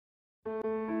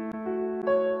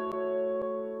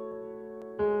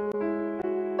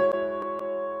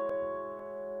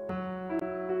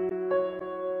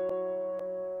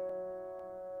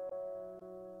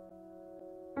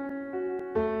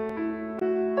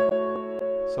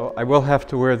So I will have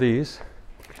to wear these.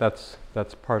 That's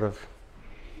part of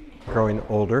growing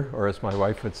older, or as my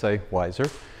wife would say, wiser.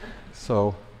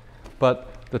 So,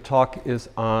 but the talk is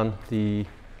on the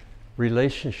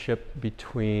relationship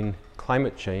between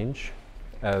climate change,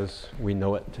 as we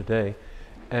know it today,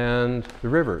 and the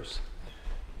rivers.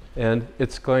 And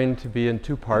it's going to be in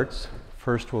two parts.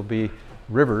 First will be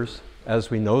rivers as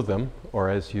we know them, or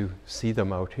as you see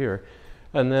them out here.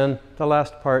 And then the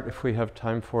last part, if we have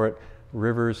time for it,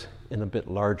 rivers in a bit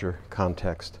larger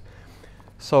context.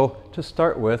 So to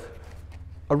start with,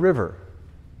 a river.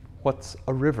 What's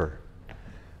a river?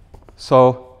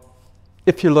 So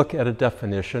if you look at a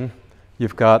definition,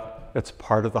 you've got, it's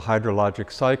part of the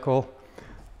hydrologic cycle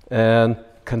and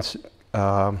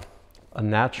a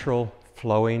natural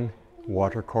flowing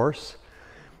watercourse.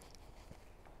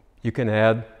 You can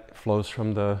add flows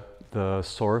from the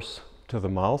source to the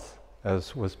mouth,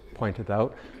 as was pointed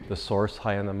out, the source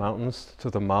high in the mountains to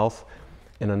the mouth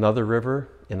in another river,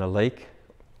 in a lake,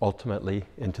 ultimately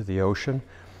into the ocean.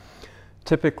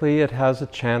 Typically it has a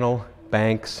channel,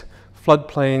 banks,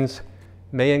 floodplains,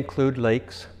 may include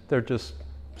lakes. They're just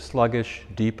sluggish,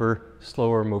 deeper,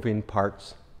 slower moving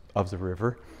parts of the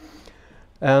river,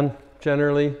 and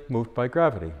generally moved by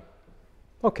gravity.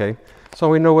 Okay, so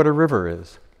we know what a river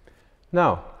is.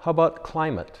 Now, how about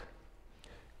climate?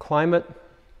 Climate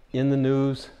in the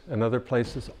news and other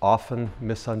places often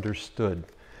misunderstood.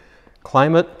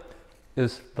 Climate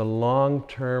is the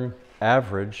long-term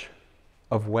average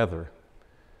of weather.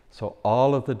 So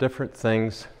all of the different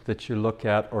things that you look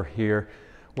at or hear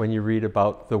when you read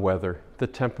about the weather, the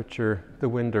temperature, the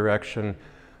wind direction,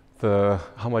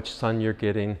 how much sun you're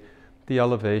getting, the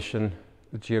elevation,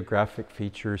 the geographic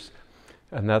features,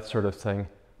 and that sort of thing,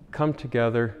 come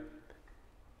together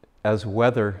as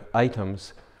weather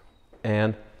items,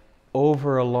 and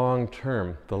over a long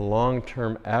term, the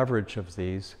long-term average of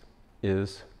these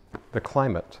is the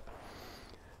climate.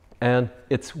 And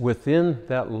it's within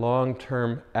that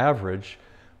long-term average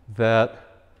that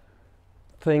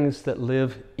things that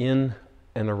live in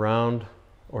and around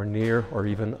or near or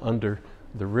even under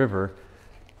the river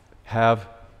have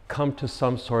come to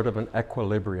some sort of an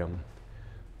equilibrium.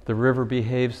 The river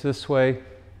behaves this way,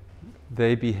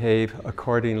 they behave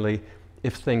accordingly.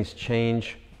 If things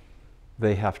change,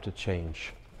 they have to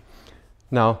change.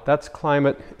 Now, that's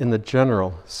climate in the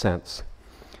general sense.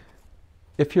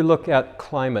 If you look at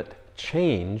climate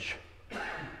change,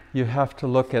 you have to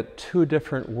look at two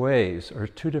different ways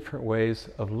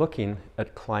of looking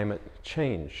at climate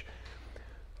change.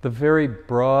 The very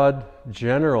broad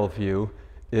general view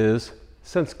is,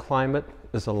 since climate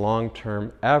is a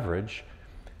long-term average,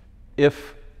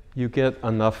 if you get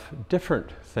enough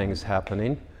different things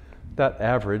happening, that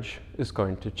average is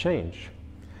going to change.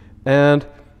 And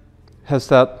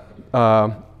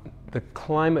the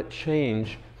climate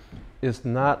change is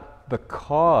not the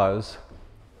cause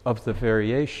of the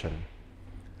variation.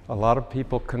 A lot of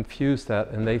people confuse that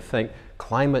and they think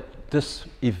this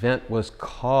event was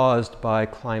caused by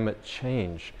climate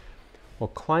change. Well,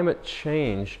 climate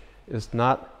change is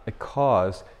not a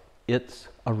cause, it's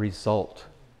a result.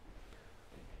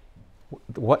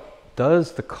 What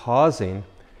does the causing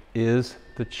is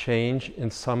the change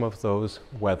in some of those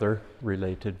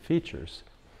weather-related features.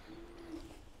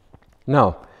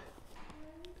 Now,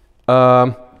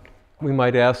 we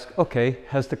might ask, okay,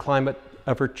 has the climate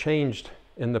ever changed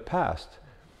in the past?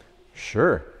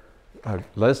 Sure.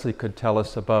 Leslie could tell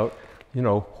us about,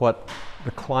 what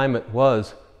the climate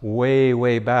was way,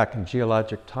 way back in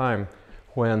geologic time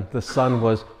when the sun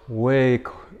was way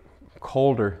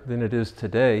colder than it is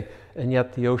today, and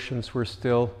yet the oceans were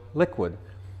still liquid.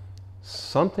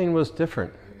 Something was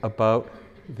different about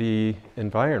the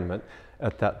environment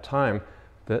at that time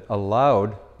that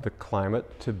allowed the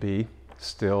climate to be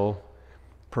still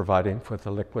providing for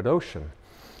the liquid ocean.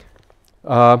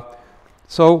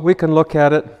 So we can look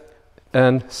at it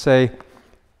and say,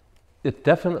 it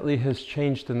definitely has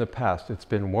changed in the past. It's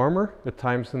been warmer at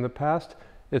times in the past.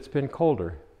 It's been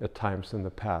colder at times in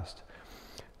the past.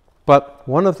 But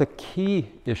one of the key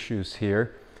issues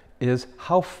here is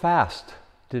how fast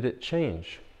did it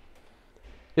change?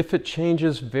 If it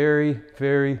changes very,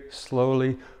 very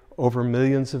slowly over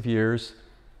millions of years,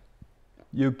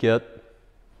 you get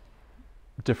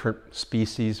different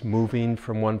species moving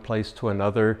from one place to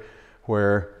another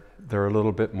where they're a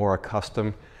little bit more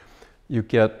accustomed. You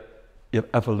get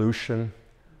evolution,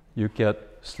 you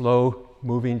get slow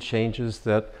moving changes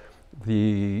that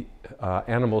the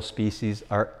animal species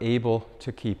are able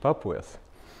to keep up with.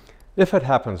 If it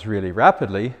happens really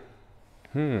rapidly,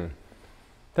 then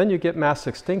you get mass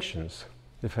extinctions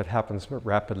if it happens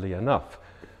rapidly enough,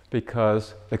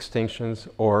 because extinctions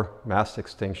or mass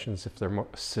extinctions, if they're more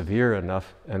severe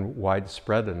enough and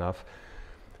widespread enough,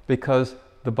 because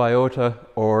the biota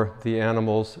or the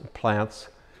animals, plants,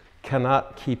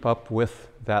 cannot keep up with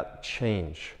that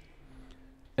change.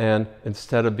 And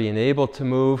instead of being able to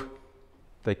move,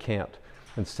 they can't.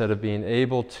 Instead of being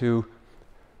able to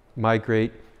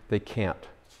migrate, they can't.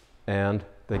 And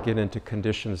they get into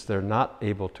conditions they're not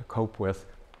able to cope with,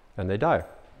 and they die.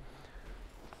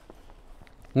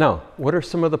 Now, what are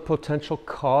some of the potential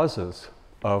causes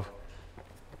of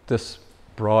this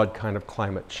broad kind of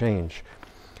climate change?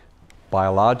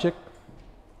 Biologic.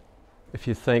 If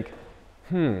you think,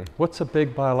 what's a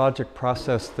big biologic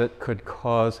process that could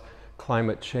cause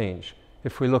climate change?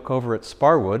 If we look over at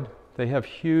Sparwood, they have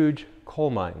huge coal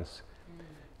mines.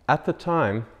 At the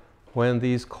time when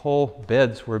these coal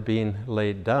beds were being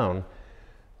laid down,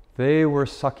 they were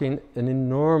sucking an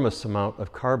enormous amount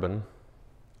of carbon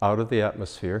out of the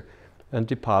atmosphere and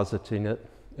depositing it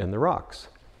in the rocks.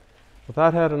 Well,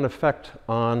 that had an effect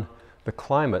on the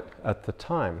climate at the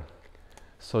time.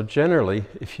 So generally,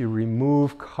 if you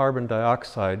remove carbon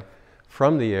dioxide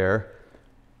from the air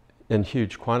in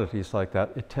huge quantities like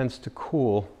that, it tends to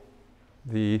cool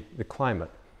the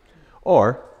climate.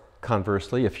 Or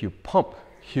conversely, if you pump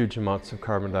huge amounts of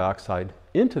carbon dioxide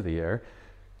into the air,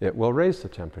 it will raise the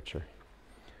temperature.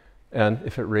 And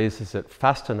if it raises it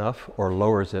fast enough or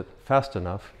lowers it fast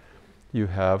enough, you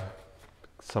have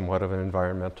somewhat of an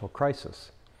environmental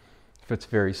crisis. If it's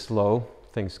very slow,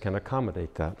 things can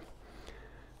accommodate that.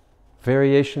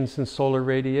 Variations in solar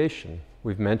radiation.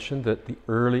 We've mentioned that the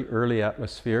early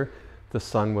atmosphere, the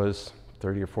sun was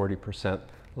 30 or 40%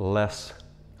 less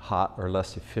hot or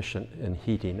less efficient in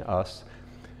heating us.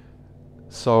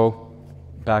 So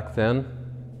back then,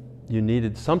 you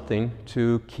needed something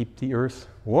to keep the Earth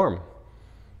warm.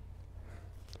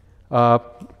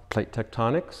 Plate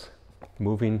tectonics,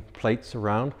 moving plates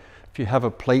around. If you have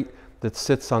a plate that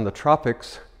sits on the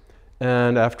tropics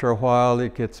and after a while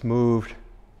it gets moved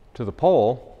to the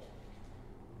pole,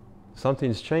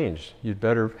 something's changed. You'd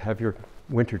better have your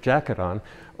winter jacket on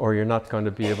or you're not going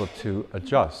to be able to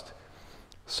adjust.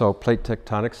 So plate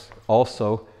tectonics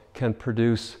also can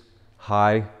produce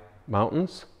high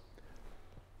mountains,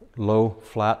 low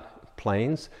flat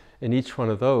plains, and each one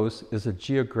of those is a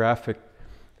different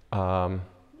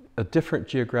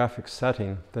geographic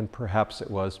setting than perhaps it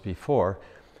was before,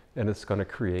 and it's going to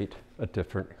create a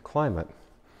different climate.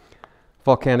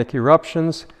 Volcanic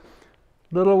eruptions,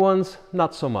 little ones,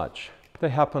 not so much. They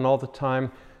happen all the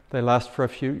time. They last for a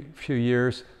few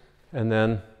years, and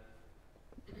then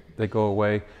they go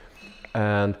away,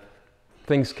 and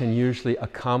things can usually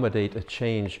accommodate a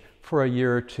change for a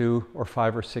year or two or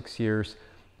 5 or 6 years,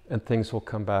 and things will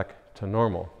come back to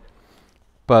normal.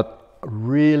 But a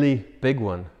really big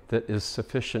one that is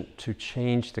sufficient to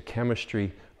change the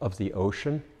chemistry of the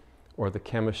ocean or the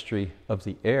chemistry of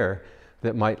the air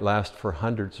that might last for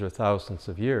hundreds or thousands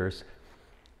of years,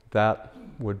 that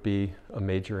would be a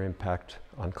major impact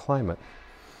on climate.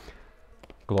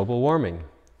 Global warming.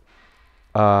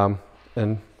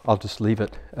 And I'll just leave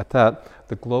it at that.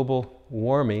 The global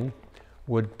warming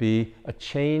would be a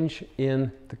change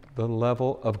in the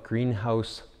level of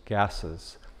greenhouse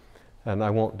gases. And I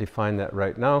won't define that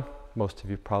right now. Most of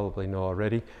you probably know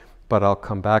already, but I'll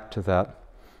come back to that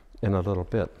in a little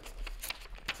bit.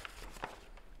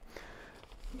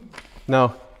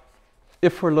 Now,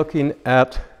 if we're looking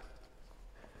at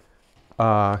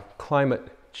climate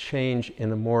change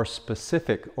in a more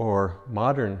specific or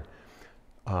modern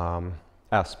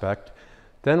aspect,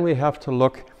 then we have to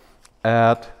look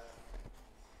at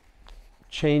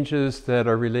changes that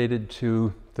are related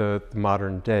to the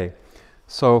modern day.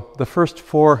 So the first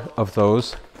 4 of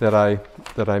those that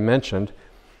I mentioned,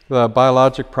 the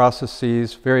biologic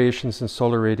processes, variations in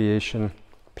solar radiation,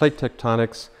 plate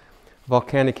tectonics,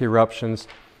 volcanic eruptions,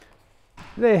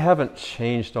 they haven't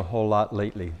changed a whole lot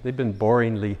lately. They've been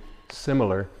boringly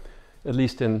similar, at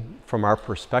least from our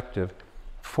perspective,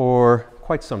 for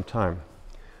quite some time.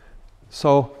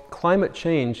 So climate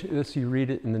change, as you read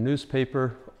it in the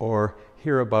newspaper or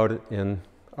hear about it in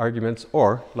arguments,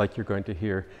 or like you're going to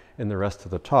hear in the rest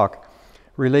of the talk,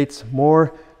 relates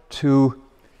more to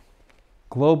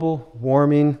global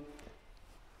warming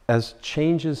as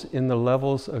changes in the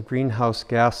levels of greenhouse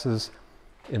gases,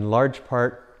 in large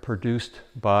part produced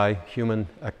by human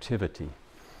activity.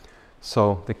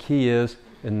 So the key is,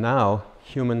 and now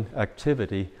human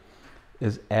activity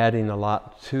is adding a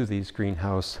lot to these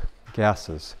greenhouse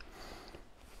gases.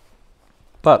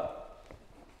 But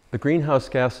the greenhouse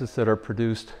gases that are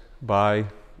produced by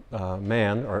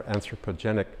man, or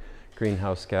anthropogenic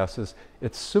greenhouse gases,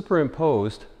 it's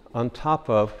superimposed on top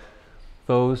of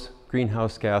those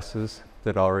greenhouse gases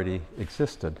that already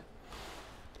existed.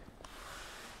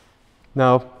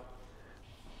 Now,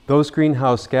 those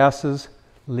greenhouse gases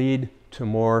lead to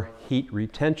more heat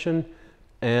retention,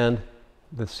 and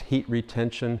this heat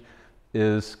retention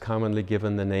is commonly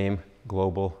given the name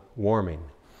global warming.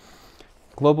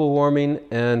 Global warming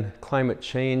and climate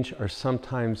change are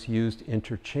sometimes used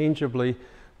interchangeably,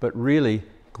 but really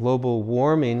global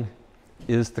warming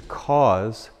is the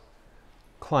cause,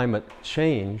 climate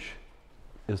change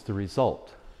is the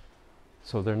result.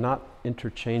 So they're not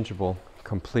interchangeable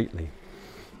completely.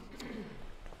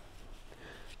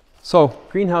 So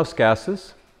greenhouse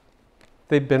gases,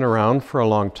 they've been around for a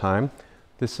long time.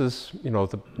 This is,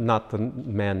 not the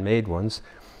man-made ones.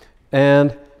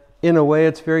 And in a way,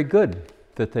 it's very good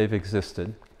that they've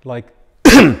existed. Like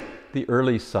the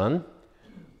early sun,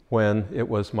 when it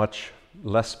was much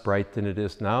less bright than it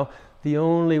is now, the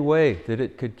only way that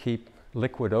it could keep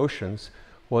liquid oceans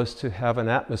was to have an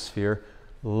atmosphere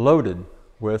loaded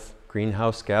with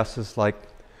greenhouse gases like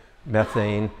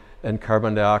methane and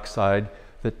carbon dioxide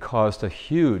that caused a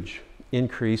huge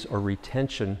increase or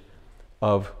retention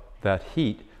of that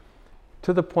heat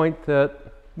to the point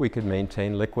that we could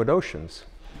maintain liquid oceans.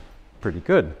 Pretty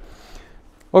good.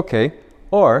 Okay,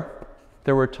 or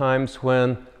there were times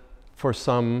when, for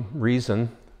some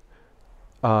reason,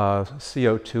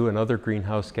 CO2 and other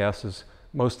greenhouse gases,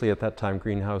 mostly at that time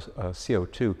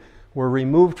CO2, were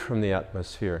removed from the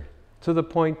atmosphere to the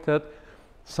point that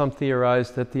some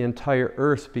theorized that the entire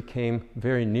Earth became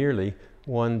very nearly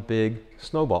one big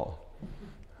snowball,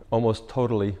 almost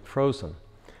totally frozen.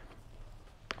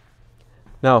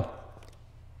 Now,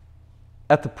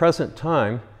 at the present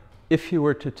time, if you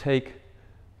were to take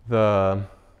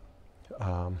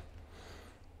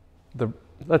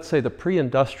let's say the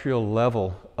pre-industrial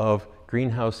level of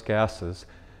greenhouse gases,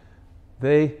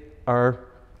 they are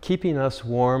keeping us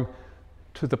warm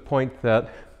to the point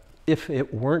that if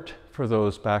it weren't for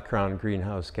those background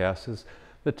greenhouse gases,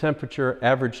 the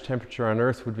average temperature on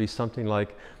Earth would be something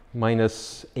like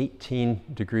minus 18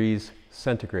 degrees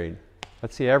centigrade.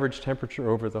 That's the average temperature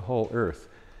over the whole Earth.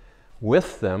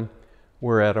 With them,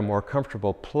 we're at a more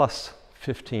comfortable plus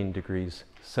 15 degrees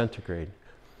centigrade.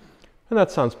 And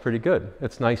that sounds pretty good.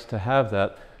 It's nice to have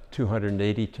that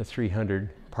 280 to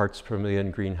 300 parts per million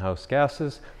greenhouse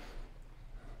gases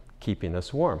keeping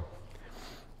us warm.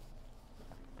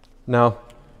 Now,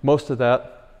 most of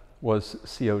that was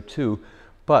CO2,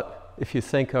 but if you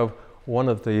think of one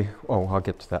of the, I'll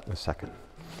get to that in a second.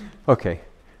 Okay.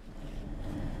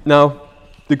 Now,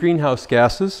 the greenhouse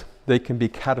gases, they can be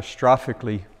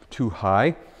catastrophically too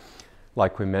high.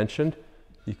 Like we mentioned,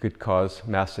 you could cause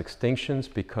mass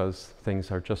extinctions because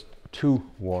things are just too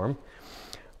warm.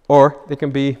 Or they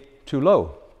can be too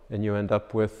low, and you end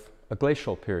up with a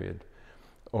glacial period.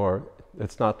 Or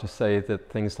it's not to say that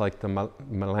things like the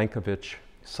Milankovitch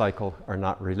cycle are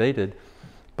not related,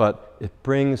 but it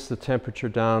brings the temperature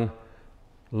down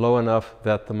low enough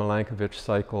that the Milankovitch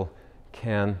cycle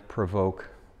can provoke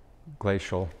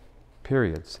glacial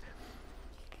periods.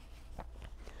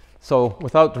 So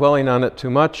without dwelling on it too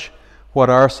much, what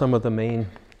are some of the main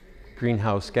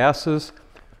greenhouse gases?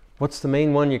 What's the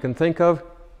main one you can think of?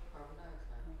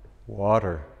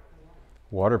 Water.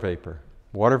 Water vapor.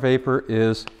 Water vapor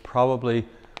is probably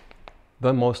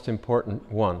the most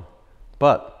important one,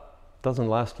 but doesn't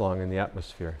last long in the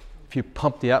atmosphere. If you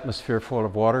pump the atmosphere full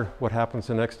of water, what happens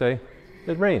the next day?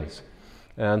 It rains,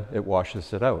 and it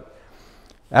washes it out.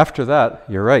 After that,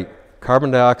 you're right,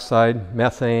 carbon dioxide,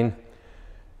 methane,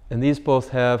 and these both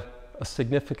have a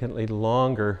significantly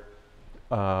longer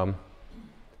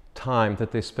time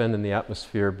that they spend in the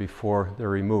atmosphere before they're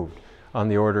removed, on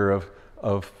the order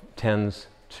of tens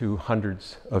to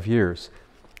hundreds of years.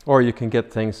 Or you can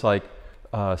get things like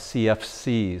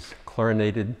CFCs,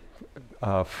 chlorinated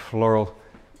fluoral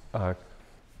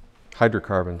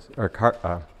hydrocarbons, or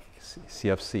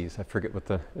CFCs. I forget what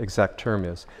the exact term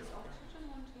is.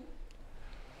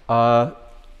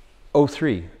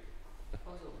 O3.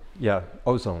 Yeah,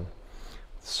 ozone,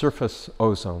 surface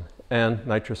ozone, and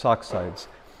nitrous oxides.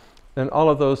 And all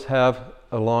of those have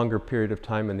a longer period of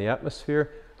time in the atmosphere,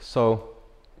 so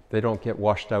they don't get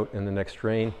washed out in the next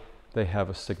rain. They have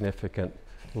a significant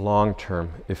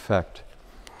long-term effect.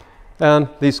 And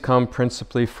these come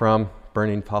principally from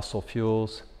burning fossil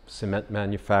fuels, cement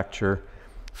manufacture,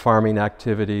 farming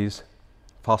activities,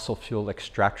 fossil fuel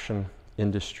extraction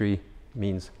industry,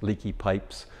 means leaky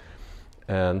pipes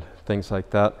and things like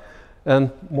that.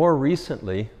 And more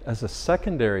recently, as a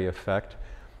secondary effect,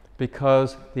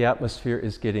 because the atmosphere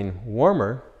is getting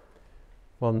warmer,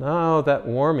 well, now that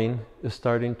warming is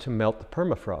starting to melt the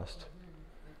permafrost.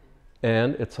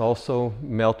 And it's also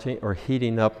melting or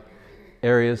heating up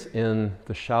areas in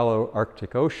the shallow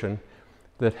Arctic Ocean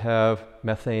that have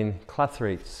methane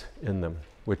clathrates in them,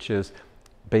 which is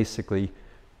basically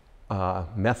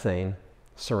methane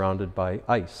surrounded by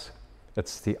ice.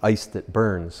 It's the ice that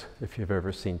burns, if you've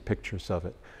ever seen pictures of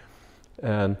it.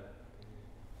 And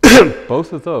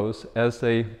both of those, as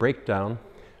they break down,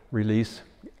 release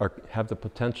or have the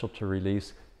potential to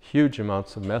release huge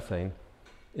amounts of methane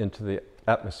into the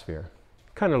atmosphere,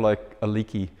 kind of like a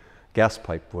leaky gas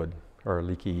pipe would, or a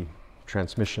leaky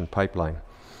transmission pipeline.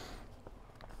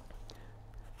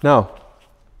 Now,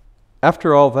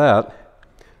 after all that,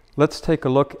 let's take a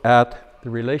look at the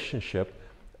relationship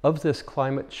of this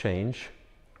climate change,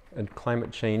 and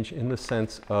climate change in the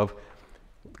sense of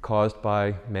caused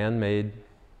by man-made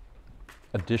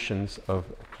additions of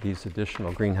these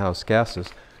additional greenhouse gases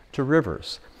to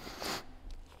rivers.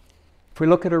 If we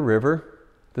look at a river,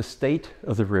 the state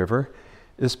of the river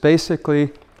is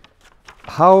basically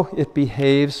how it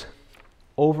behaves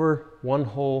over one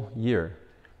whole year.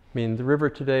 I mean, the river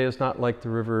today is not like the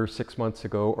river 6 months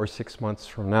ago or 6 months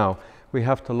from now. We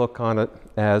have to look on it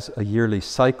as a yearly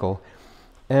cycle,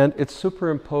 and it's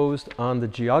superimposed on the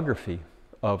geography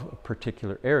of a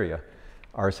particular area.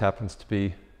 Ours happens to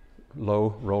be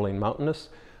low, rolling mountainous.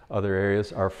 Other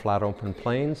areas are flat, open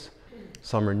plains.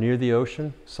 Some are near the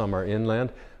ocean, some are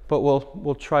inland, but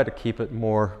we'll try to keep it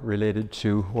more related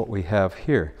to what we have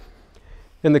here.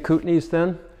 In the Kootenays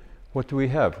then, what do we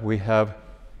have? We have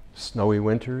snowy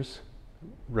winters,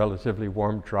 relatively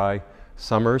warm, dry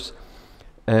summers,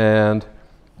 and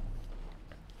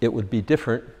it would be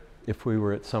different if we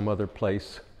were at some other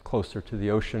place closer to the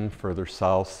ocean, further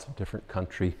south, different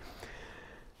country.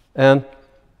 And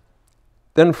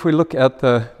then if we look at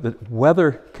the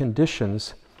weather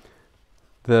conditions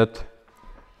that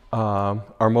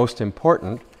are most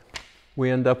important, we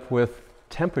end up with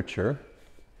temperature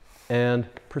and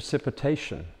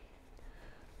precipitation.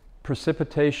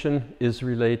 Precipitation is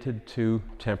related to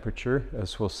temperature,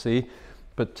 as we'll see,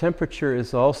 but temperature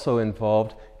is also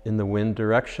involved in the wind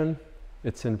direction.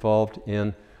 It's involved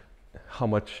in how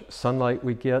much sunlight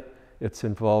we get. It's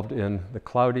involved in the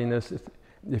cloudiness.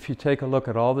 If you take a look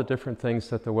at all the different things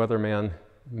that the weatherman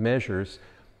measures,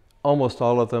 almost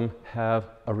all of them have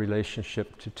a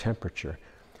relationship to temperature.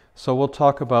 So we'll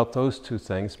talk about those two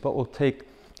things, but we'll take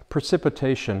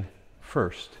precipitation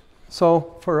first.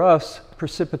 So for us,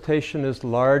 precipitation is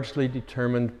largely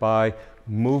determined by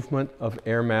movement of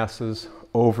air masses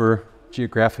over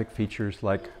geographic features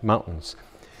like mountains.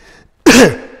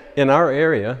 In our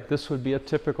area, this would be a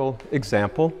typical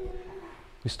example.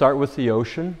 We start with the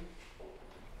ocean,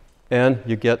 and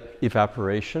you get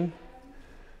evaporation.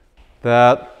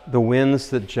 That the winds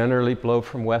that generally blow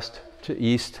from west to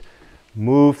east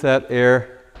move that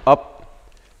air up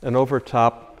and over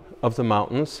top of the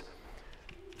mountains.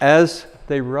 As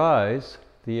they rise,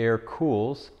 the air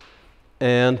cools,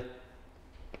 and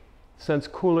since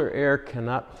cooler air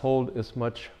cannot hold as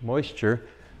much moisture,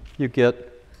 you get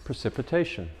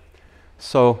precipitation.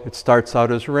 So it starts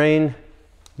out as rain,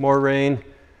 more rain,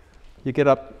 you get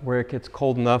up where it gets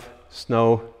cold enough,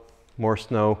 snow, more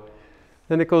snow,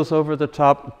 then it goes over the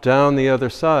top, down the other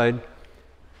side,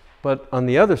 but on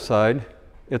the other side,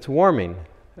 it's warming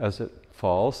as it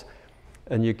falls,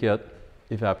 and you get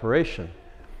evaporation.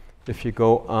 If you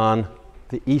go on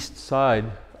the east side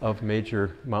of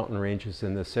major mountain ranges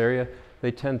in this area,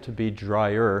 they tend to be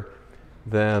drier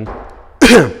than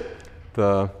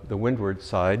the windward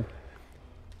side.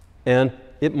 And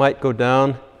it might go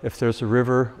down if there's a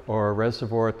river or a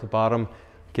reservoir at the bottom,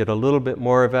 get a little bit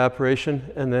more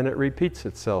evaporation, and then it repeats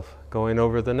itself, going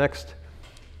over the next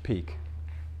peak.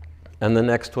 And the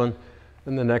next one,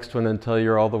 and the next one, until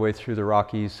you're all the way through the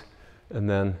Rockies, and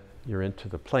then you're into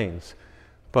the plains.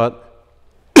 But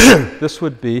this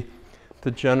would be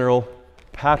the general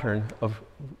pattern of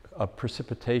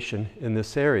precipitation in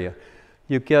this area.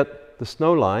 You get the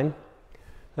snow line,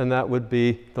 and that would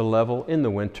be the level in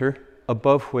the winter,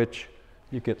 above which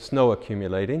you get snow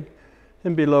accumulating,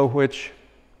 and below which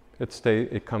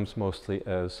it comes mostly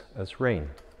as rain.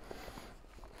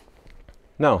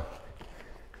 Now,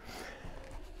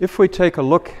 if we take a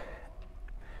look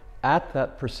at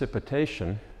that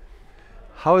precipitation,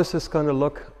 how is this going to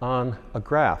look on a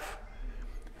graph?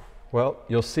 Well,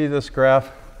 you'll see this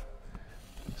graph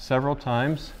several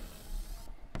times.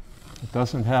 It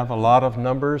doesn't have a lot of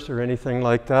numbers or anything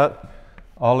like that.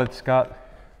 all it's got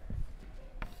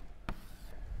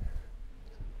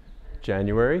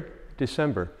January,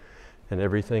 December, and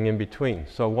everything in between.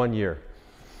 So 1 year.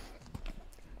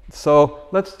 So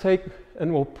let's take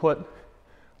and we'll put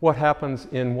what happens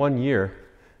in 1 year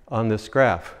on this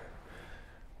graph.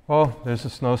 Well, there's a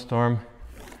snowstorm,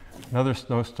 another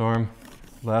snowstorm,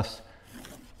 less,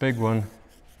 big one.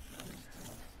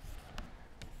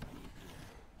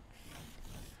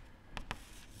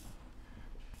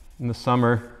 In the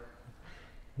summer,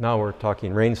 now we're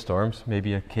talking rainstorms,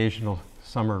 maybe occasional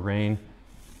summer rain,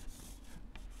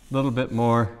 a little bit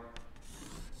more,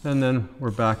 and then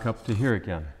we're back up to here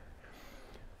again.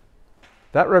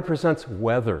 That represents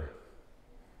weather.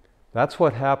 That's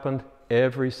what happened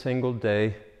every single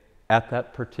day at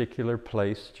that particular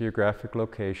place, geographic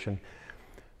location.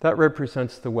 That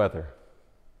represents the weather.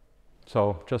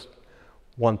 So just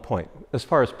 1 point as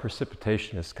far as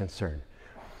precipitation is concerned.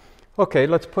 Okay,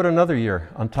 let's put another year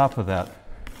on top of that.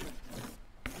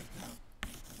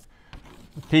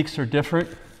 The peaks are different.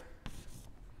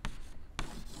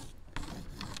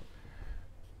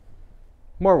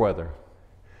 More weather.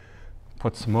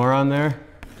 Put some more on there.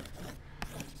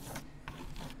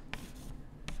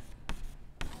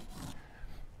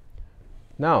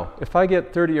 Now, if I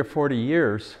get 30 or 40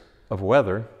 years of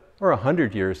weather, or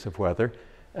 100 years of weather,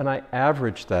 and I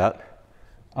average that,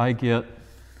 I get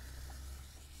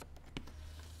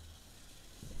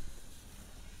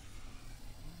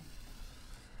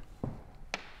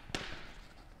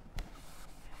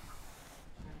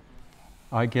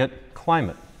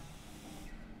climate.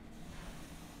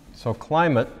 So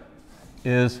climate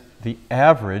is the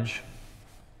average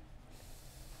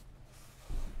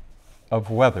of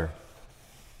weather.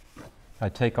 I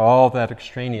take all that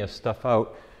extraneous stuff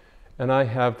out, and I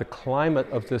have the climate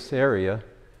of this area,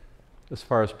 as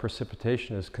far as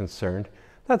precipitation is concerned.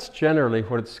 That's generally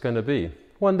what it's going to be.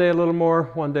 1 day a little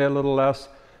more, 1 day a little less,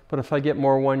 but if I get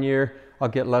more 1 year, I'll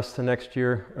get less the next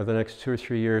year or the next 2 or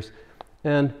 3 years,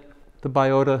 and the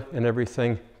biota and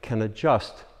everything can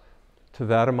adjust to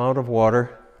that amount of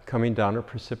water coming down or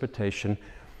precipitation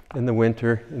in the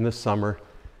winter, in the summer,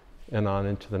 and on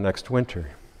into the next winter.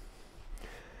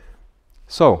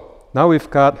 So now we've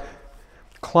got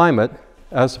climate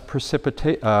as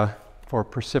for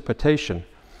precipitation.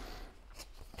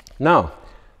 Now,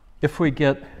 if we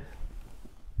get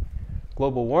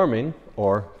global warming,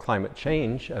 or climate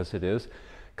change as it is,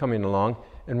 coming along,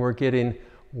 and we're getting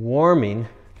warming,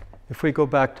 if we go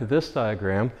back to this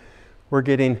diagram, we're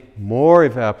getting more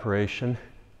evaporation,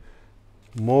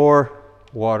 more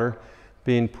water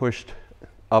being pushed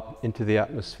up into the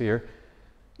atmosphere,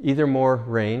 either more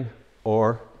rain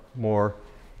or more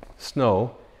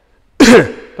snow,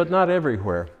 but not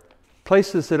everywhere.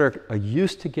 Places that are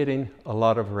used to getting a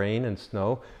lot of rain and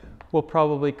snow will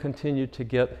probably continue to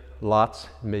get lots,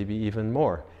 maybe even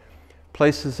more.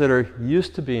 Places that are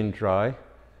used to being dry,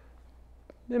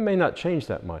 it may not change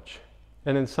that much.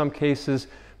 And in some cases,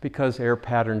 because air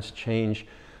patterns change,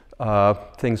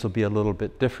 things will be a little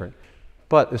bit different.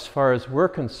 But as far as we're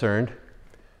concerned,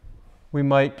 we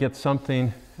might get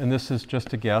something, and this is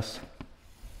just a guess,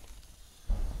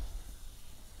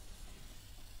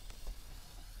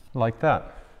 like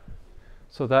that.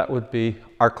 So that would be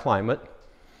our climate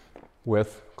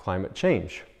with climate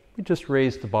change. We just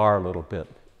raised the bar a little bit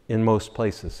in most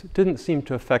places. It didn't seem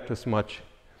to affect us much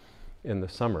in the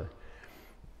summer.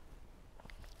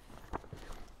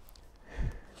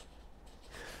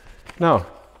 Now,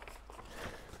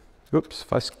 oops,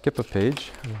 if I skip a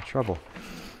page, I'm in trouble.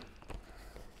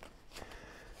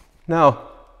 Now,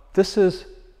 this is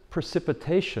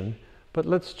precipitation, but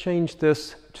let's change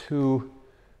this to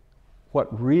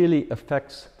what really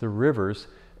affects the rivers,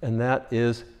 and that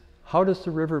is, how does the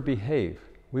river behave?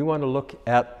 We want to look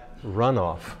at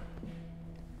runoff.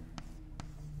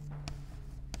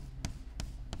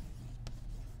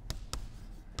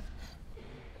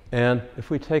 And if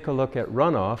we take a look at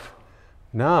runoff,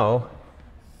 now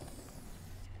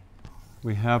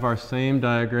we have our same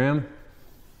diagram.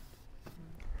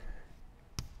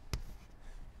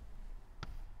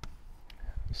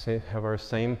 We have our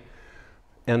same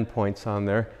endpoints on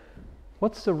there.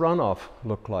 What's the runoff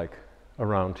look like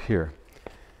around here?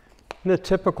 In a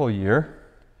typical year,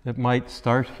 it might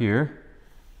start here.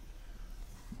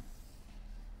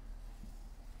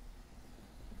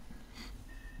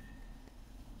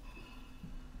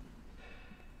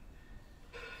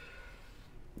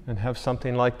 And have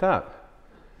something like that.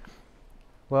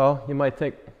 Well, you might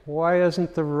think, why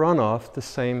isn't the runoff the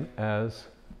same as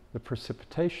the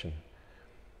precipitation?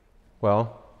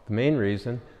 Well, the main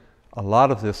reason, a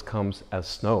lot of this comes as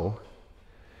snow,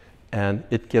 and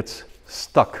it gets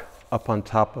stuck up on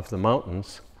top of the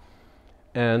mountains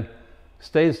and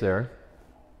stays there,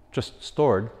 just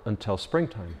stored until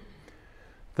springtime.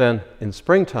 Then in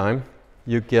springtime,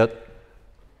 you get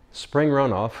spring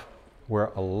runoff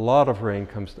where a lot of rain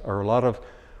comes, or a lot of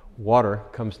water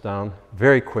comes down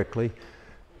very quickly,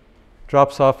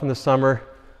 drops off in the summer,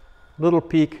 little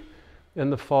peak in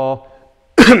the fall.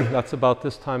 That's about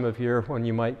this time of year when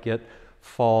you might get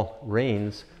fall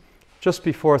rains, just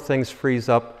before things freeze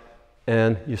up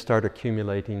and you start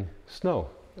accumulating snow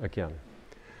again.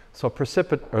 So the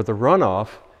runoff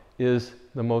is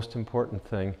the most important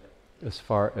thing as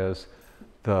far as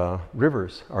the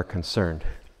rivers are concerned.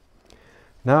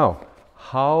 Now,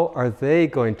 how are they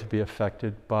going to be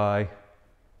affected by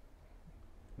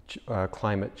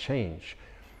climate change?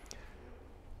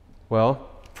 Well,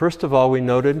 first of all, we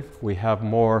noted we have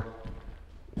more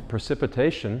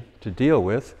precipitation to deal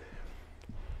with,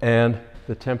 and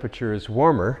the temperature is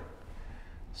warmer.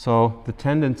 So the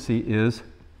tendency is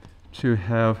to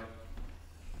have...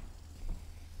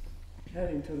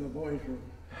 Heading to the boys' room.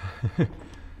 You don't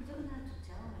have to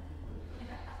tell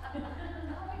me.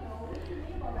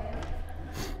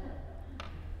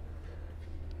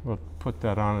 We'll put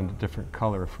that on in a different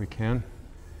color if we can.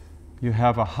 You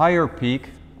have a higher peak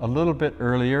a little bit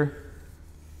earlier,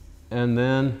 and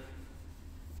then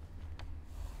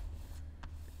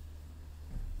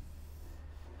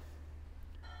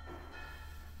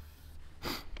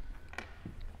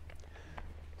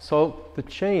so the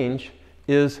change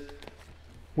is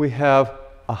we have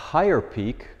a higher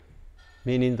peak,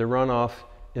 meaning the runoff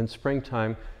in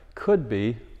springtime could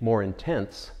be more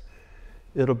intense.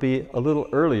 It'll be a little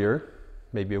earlier,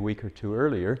 maybe a week or two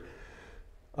earlier,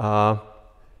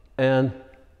 and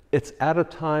it's at a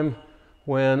time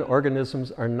when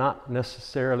organisms are not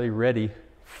necessarily ready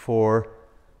for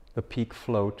the peak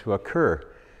flow to occur.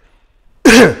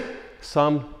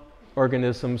 Some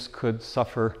organisms could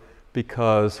suffer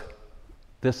because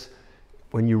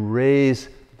when you raise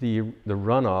the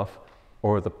runoff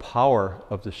or the power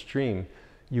of the stream,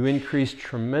 you increase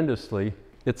tremendously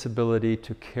its ability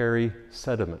to carry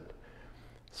sediment.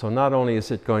 So not only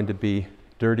is it going to be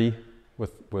dirty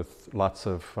with lots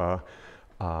of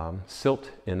silt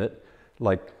in it,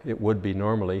 like it would be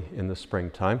normally in the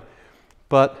springtime,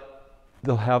 but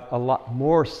they'll have a lot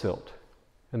more silt.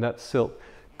 And that silt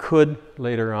could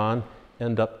later on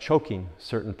end up choking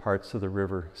certain parts of the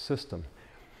river system.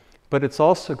 But it's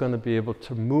also going to be able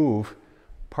to move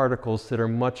particles that are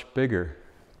much bigger,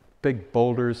 big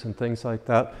boulders and things like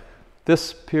that.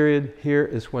 This period here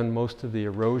is when most of the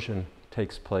erosion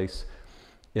takes place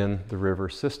in the river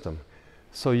system.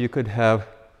 So you could have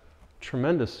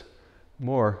tremendous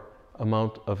more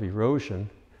amount of erosion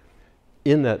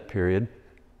in that period.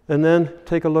 And then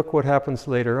take a look what happens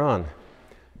later on.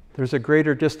 There's a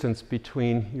greater distance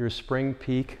between your spring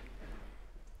peak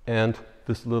and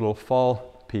this little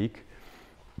fall peak.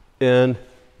 And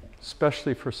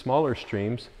especially for smaller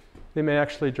streams, they may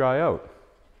actually dry out.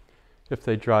 If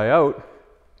they dry out,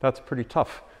 that's pretty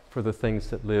tough for the things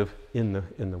that live in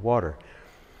the water.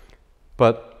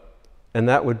 And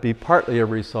that would be partly a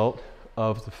result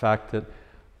of the fact that,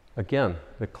 again,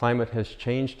 the climate has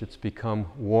changed, it's become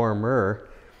warmer,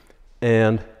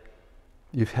 and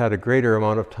you've had a greater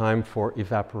amount of time for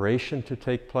evaporation to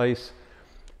take place.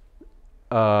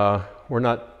 We're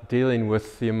not dealing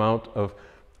with the amount of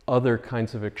other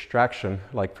kinds of extraction,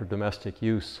 like for domestic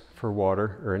use for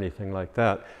water or anything like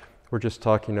that. We're just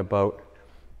talking about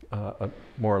a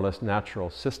more or less natural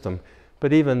system.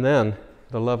 But even then,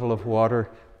 the level of water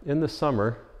in the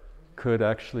summer could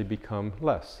actually become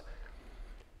less.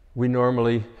 We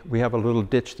have a little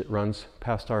ditch that runs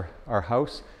past our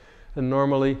house, and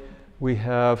normally we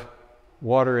have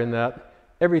water in that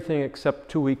everything except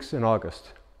 2 weeks in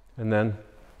August, and then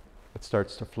it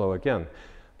starts to flow again.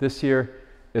 This year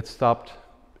it stopped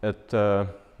at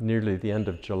nearly the end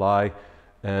of July,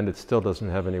 and it still doesn't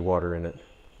have any water in it.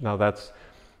 Now that's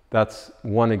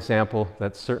one example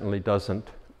that certainly doesn't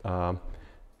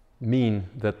mean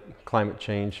that climate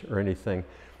change or anything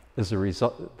is a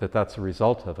result, that's a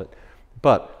result of it.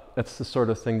 But that's the sort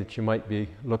of thing that you might be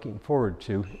looking forward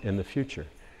to in the future.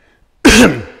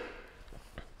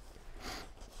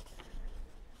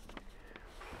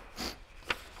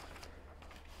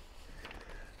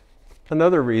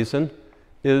 Another reason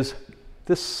is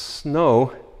this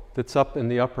snow that's up in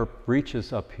the upper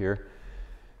reaches up here.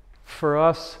 For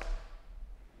us,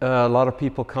 a lot of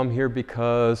people come here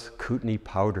because Kootenai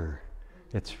powder.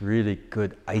 It's really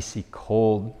good, icy,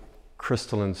 cold,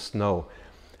 crystalline snow.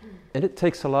 And it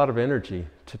takes a lot of energy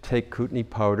to take Kootenai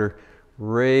powder,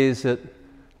 raise it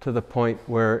to the point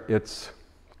where it's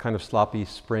kind of sloppy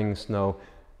spring snow,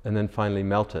 and then finally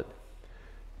melt it.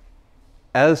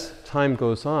 As time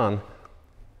goes on,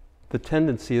 the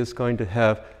tendency is going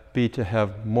to be to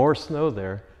have more snow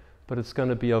there, but it's going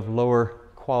to be of lower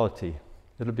quality.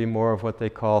 It'll be more of what they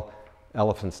call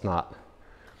elephant snot.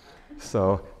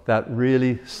 So that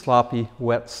really sloppy,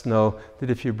 wet snow that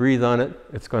if you breathe on it,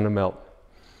 it's going to melt.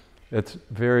 It's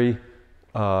very,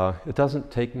 it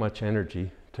doesn't take much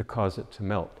energy to cause it to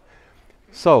melt.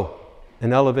 So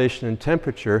an elevation in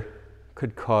temperature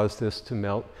could cause this to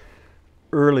melt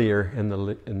earlier in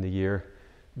the year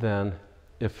than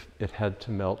if it had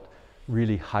to melt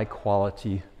really high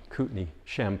quality Kootenai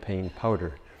champagne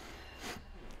powder.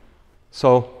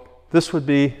 So this would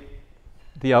be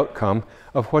the outcome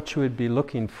of what you would be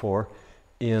looking for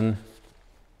in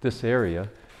this area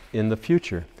in the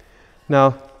future.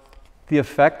 Now, the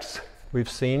effects we've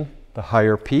seen, the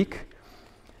higher peak,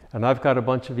 and I've got a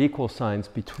bunch of equal signs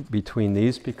between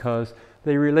these because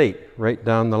they relate right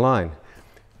down the line.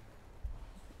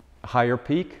 Higher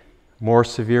peak, more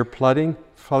severe flooding.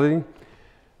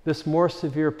 This more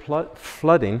severe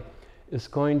flooding is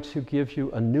going to give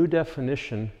you a new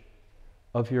definition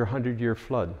of your 100-year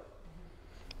flood,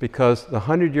 because the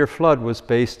 100-year flood was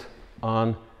based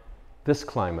on this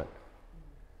climate.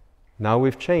 Now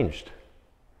we've changed.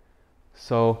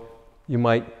 So you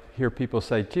might hear people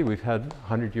say, gee, we've had a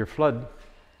 100-year flood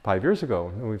 5 years ago,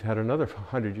 and we've had another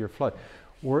 100-year flood.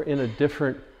 We're in a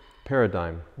different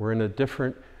paradigm. We're in a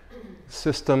different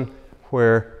system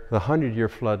where the 100-year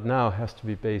flood now has to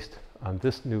be based on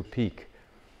this new peak.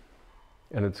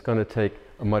 And it's going to take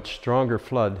a much stronger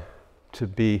flood to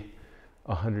be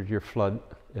a 100-year flood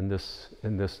in this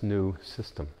new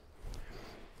system.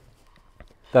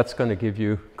 That's going to give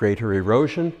you greater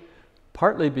erosion,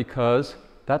 partly because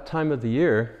that time of the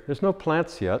year, there's no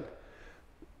plants yet.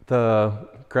 The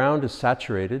ground is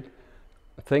saturated.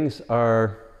 Things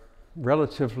are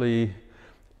relatively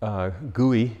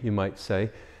gooey, you might say.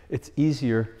 It's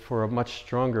easier for a much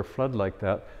stronger flood like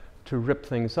that to rip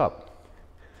things up.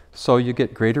 So you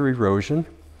get greater erosion.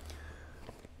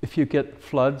 If you get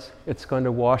floods, it's going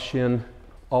to wash in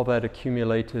all that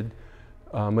accumulated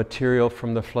material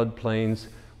from the floodplains,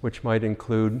 which might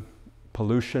include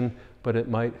pollution, but it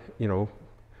might, and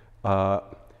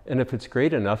if it's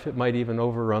great enough, it might even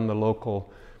overrun the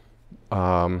local,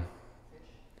 the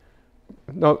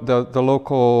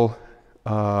local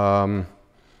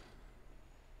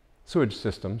sewage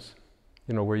systems,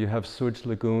 where you have sewage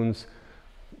lagoons.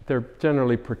 They're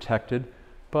generally protected,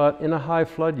 but in a high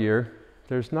flood year,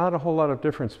 there's not a whole lot of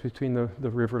difference between the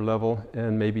river level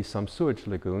and maybe some sewage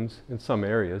lagoons in some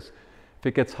areas. If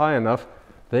it gets high enough,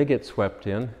 they get swept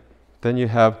in. Then you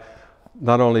have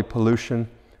not only pollution,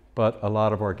 but a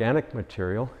lot of organic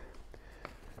material.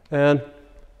 And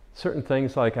certain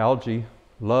things like algae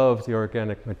love the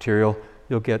organic material.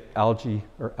 You'll get algae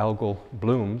or algal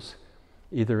blooms,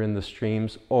 either in the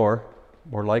streams or,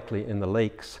 more likely, in the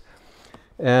lakes.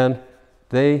 And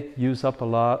they use up a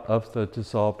lot of the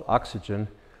dissolved oxygen,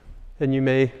 and you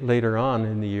may later on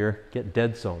in the year get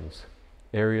dead zones,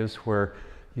 areas where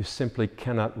you simply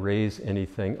cannot raise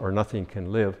anything or nothing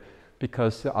can live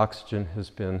because the oxygen has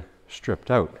been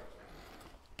stripped out.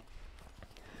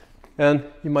 And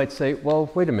you might say,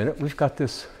 well, wait a minute, we've got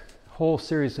this whole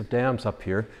series of dams up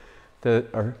here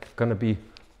that are going to be,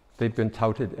 they've been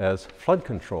touted as flood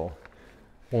control.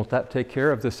 Won't that take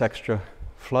care of this extra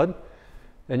flood?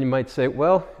 And you might say,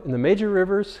 well, in the major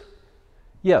rivers,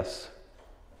 yes,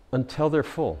 until they're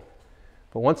full.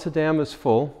 But once a dam is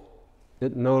full,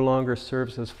 it no longer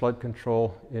serves as flood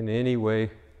control in any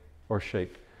way or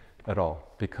shape at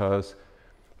all, because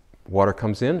water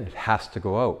comes in, it has to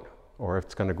go out, or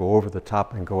it's going to go over the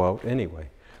top and go out anyway.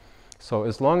 So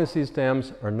as long as these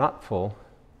dams are not full,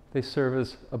 they serve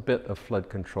as a bit of flood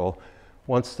control.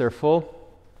 Once they're full,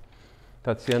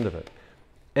 that's the end of it.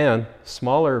 And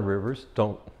smaller rivers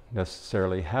don't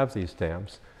necessarily have these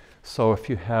dams. So if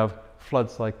you have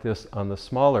floods like this on the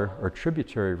smaller or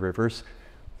tributary rivers,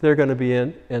 they're going to be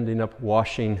ending up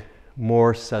washing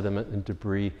more sediment and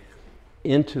debris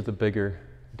into the bigger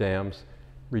dams,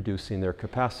 reducing their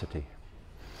capacity.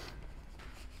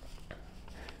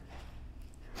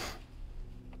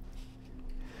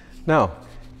 Now,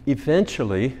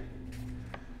 eventually,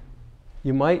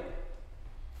 you might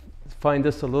find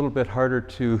this a little bit harder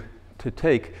to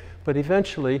take, but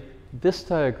eventually this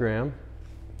diagram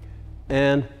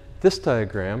and this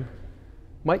diagram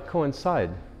might coincide.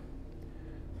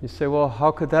 You say, well, how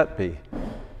could that be?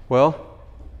 Well,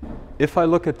 if I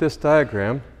look at this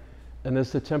diagram, and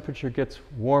as the temperature gets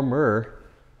warmer,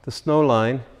 the snow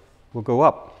line will go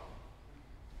up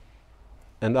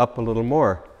and up a little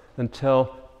more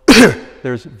until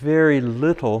there's very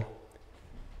little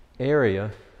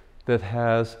area that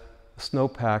has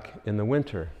snowpack in the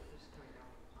winter,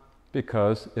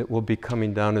 because it will be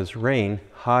coming down as rain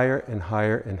higher and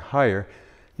higher and higher.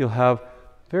 You'll have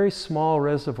very small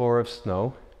reservoir of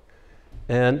snow,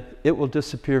 and it will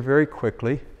disappear very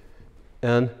quickly,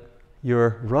 and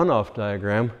your runoff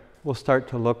diagram will start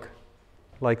to look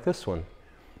like this one.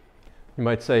 You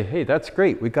might say, hey, that's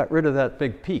great, we got rid of that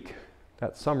big peak,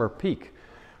 that summer peak,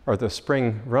 or the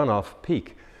spring runoff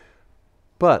peak.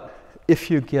 But if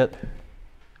you get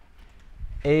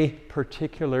a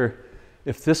particular,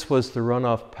 if this was the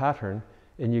runoff pattern,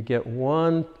 and you get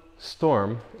one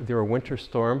storm, either a winter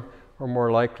storm or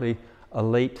more likely a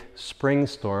late spring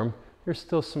storm, there's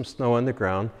still some snow on the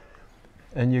ground,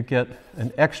 and you get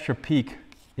an extra peak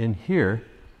in here,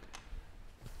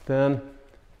 then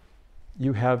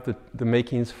you have the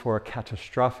makings for a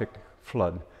catastrophic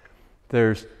flood.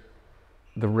 There's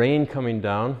the rain coming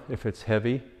down, if it's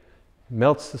heavy,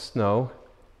 melts the snow,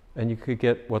 and you could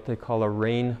get what they call a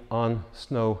rain on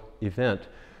snow event,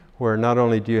 where not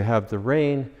only do you have the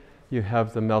rain, you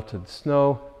have the melted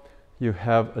snow, you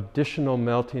have additional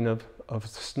melting of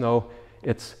snow.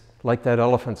 It's like that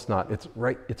elephant's knot.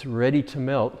 It's ready to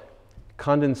melt.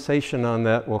 Condensation on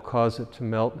that will cause it to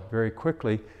melt very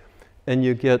quickly, and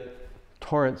you get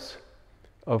torrents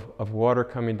of water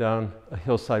coming down a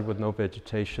hillside with no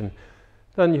vegetation.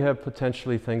 Then you have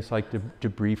potentially things like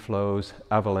debris flows,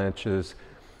 avalanches,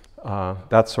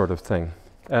 that sort of thing.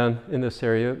 And in this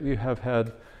area, you have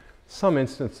had some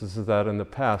instances of that in the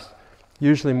past,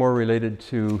 usually more related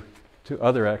to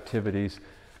other activities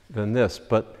than this,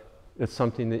 but it's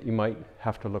something that you might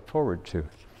have to look forward to.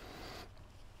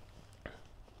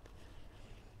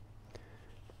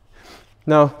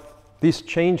 Now, these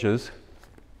changes,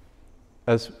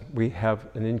 as we have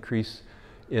an increase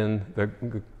in the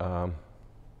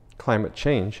climate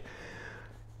change,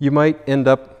 you might end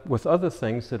up with other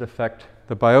things that affect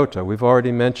the biota. We've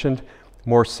already mentioned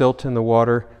more silt in the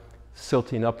water,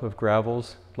 silting up of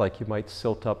gravels, like you might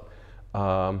silt up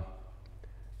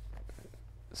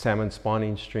salmon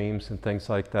spawning streams and things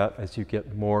like that as you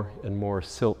get more and more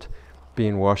silt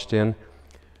being washed in.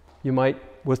 You might,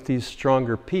 with these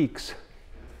stronger peaks,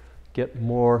 get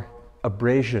more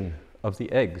abrasion of the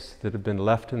eggs that have been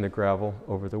left in the gravel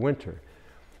over the winter,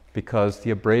 because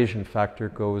the abrasion factor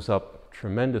goes up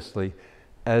tremendously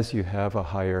as you have a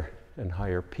higher and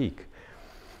higher peak.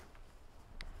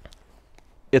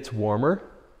 It's warmer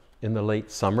in the late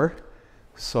summer,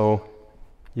 so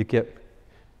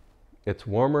it's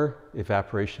warmer,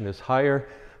 evaporation is higher,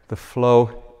 the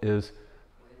flow is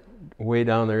way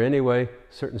down there anyway,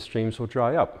 certain streams will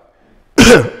dry up.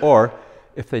 Or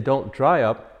if they don't dry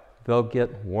up, they'll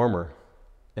get warmer.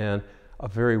 And a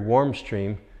very warm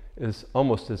stream is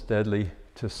almost as deadly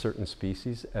to certain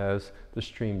species as the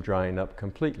stream drying up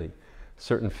completely.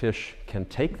 Certain fish can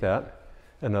take that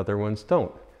and other ones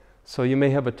don't. So you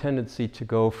may have a tendency to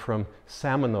go from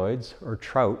salmonoids or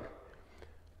trout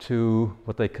to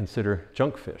what they consider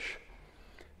junk fish.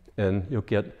 And you'll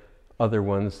get other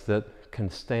ones that can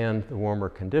stand the warmer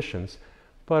conditions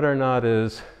but are not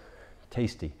as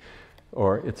tasty,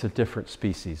 or it's a different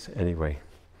species anyway.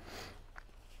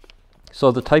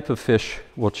 So the type of fish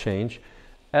will change,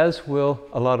 as will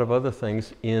a lot of other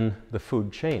things in the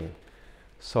food chain.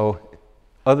 So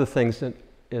other things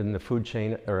in the food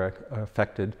chain are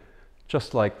affected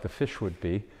just like the fish would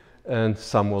be, and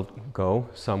some will go,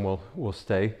 some will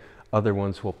stay, other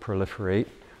ones will proliferate.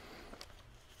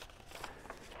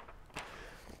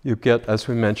 You get, as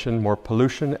we mentioned, more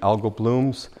pollution, algal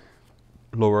blooms,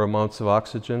 lower amounts of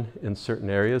oxygen in certain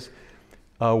areas.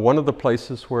 One of the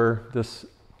places where this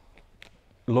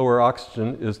lower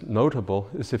oxygen is notable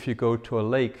is if you go to a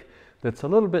lake that's a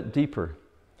little bit deeper,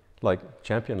 like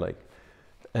Champion Lake.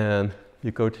 And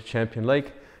you go to Champion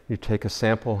Lake, you take a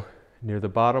sample near the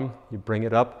bottom, you bring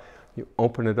it up, you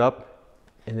open it up,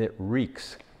 and it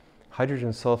reeks. Hydrogen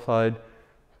sulfide,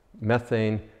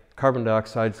 methane, carbon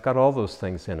dioxide, it's got all those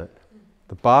things in it.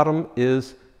 The bottom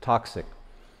is toxic.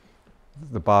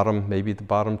 The bottom, maybe the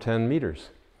bottom 10 meters.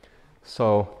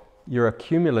 So you're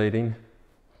accumulating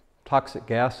toxic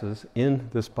gases in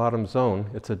this bottom zone.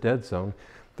 It's a dead zone.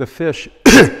 The fish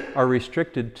are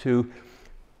restricted to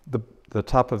the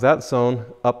top of that zone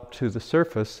up to the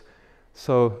surface,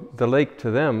 so the lake to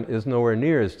them is nowhere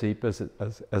near as deep as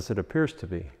it appears to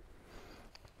be.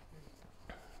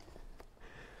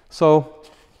 So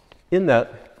in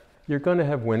that, you're going to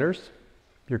have winners,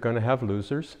 you're going to have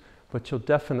losers, but you'll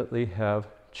definitely have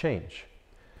change.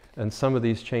 And some of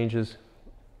these changes,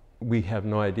 we have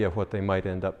no idea what they might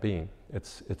end up being.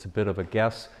 It's a bit of a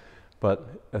guess, But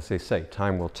as they say,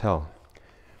 time will tell.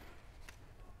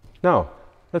 Now,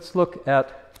 let's look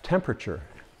at temperature.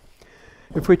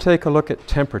 If we take a look at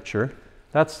temperature,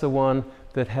 that's the one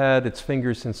that had its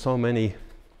fingers in so many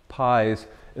pies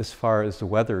as far as the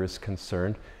weather is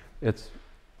concerned. It's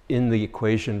in the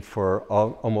equation for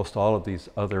almost all of these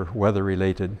other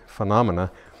weather-related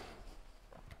phenomena.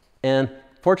 And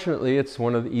fortunately, it's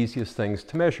one of the easiest things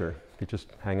to measure. You just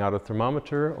hang out a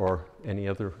thermometer or any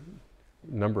other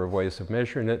number of ways of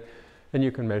measuring it, and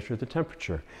you can measure the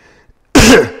temperature.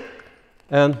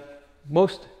 And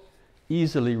most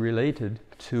easily related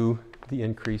to the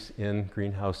increase in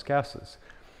greenhouse gases.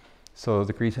 So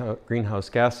the greenhouse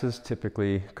gases,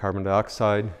 typically carbon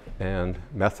dioxide and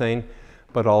methane,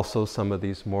 but also some of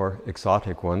these more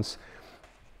exotic ones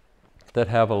that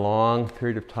have a long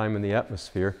period of time in the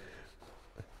atmosphere,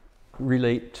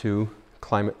 relate to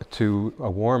a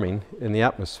warming in the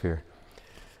atmosphere.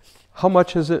 How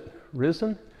much has it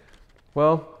risen?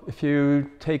 Well, if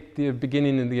you take the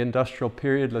beginning of the industrial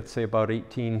period, let's say about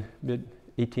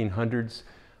mid-1800s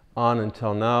on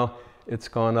until now, it's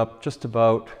gone up just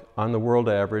about, on the world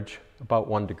average, about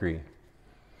 1 degree.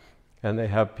 And they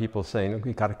have people saying,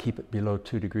 we got to keep it below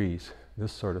 2 degrees,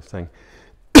 this sort of thing.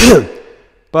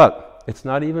 But it's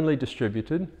not evenly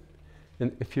distributed.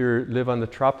 And if you live on the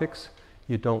tropics,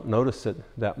 you don't notice it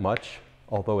that much,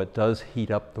 although it does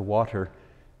heat up the water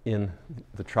in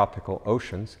the tropical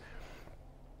oceans.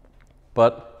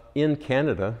 But in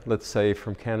Canada, let's say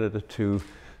from Canada to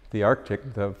the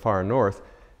Arctic, the far north,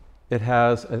 it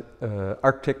has an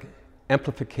Arctic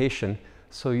amplification,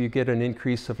 so you get an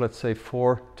increase of, let's say,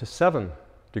 4 to 7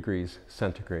 degrees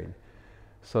centigrade.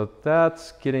 So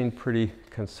that's getting pretty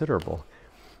considerable.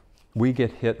 We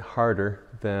get hit harder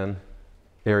than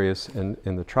areas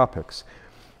in the tropics.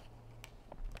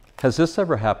 Has this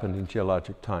ever happened in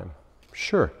geologic time?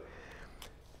 Sure.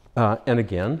 And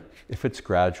again, if it's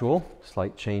gradual,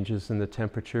 slight changes in the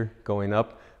temperature going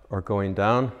up or going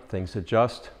down, things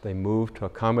adjust, they move to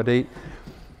accommodate.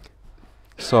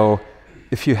 So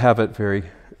if you have it very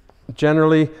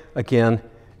generally, again,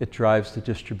 it drives the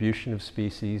distribution of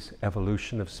species,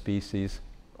 evolution of species,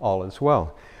 all as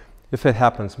well. If it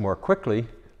happens more quickly,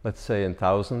 let's say in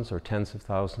thousands or tens of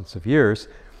thousands of years,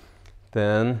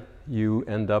 then you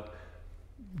end up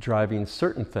driving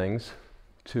certain things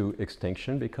to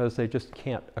extinction because they just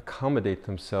can't accommodate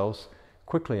themselves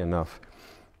quickly enough.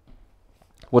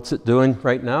 What's it doing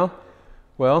right now?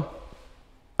 Well,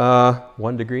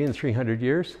 1 degree in 300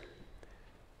 years.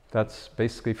 That's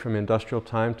basically from industrial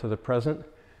time to the present.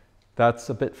 That's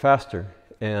a bit faster.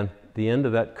 And the end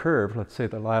of that curve, let's say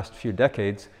the last few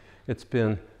decades, it's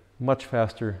been much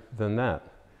faster than that.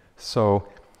 So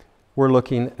we're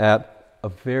looking at a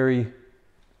very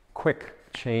quick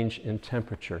change in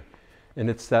temperature. And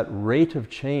it's that rate of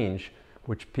change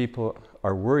which people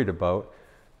are worried about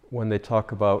when they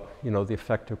talk about, you know, the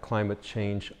effect of climate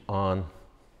change on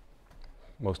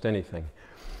most anything.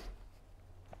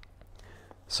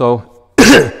 So,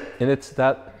 and it's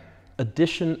that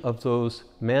addition of those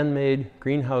man-made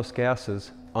greenhouse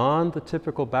gases on the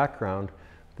typical background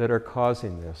that are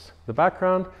causing this. The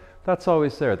background, that's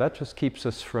always there. That just keeps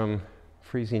us from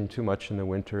freezing too much in the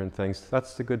winter and things.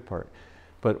 That's the good part.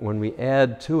 But when we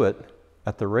add to it,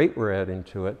 at the rate we're adding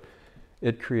to it,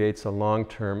 it creates a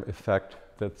long-term effect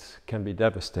that can be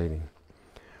devastating.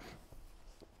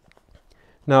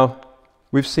 Now,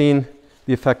 we've seen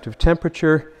the effect of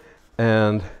temperature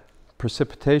and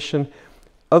precipitation.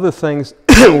 Other things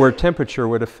where temperature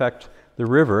would affect the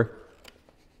river.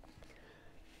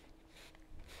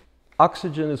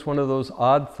 Oxygen is one of those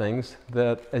odd things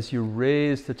that as you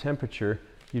raise the temperature,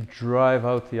 you drive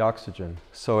out the oxygen.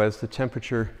 So as the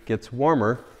temperature gets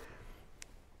warmer,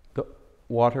 the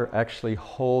water actually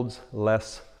holds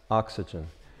less oxygen.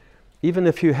 Even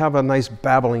if you have a nice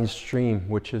babbling stream,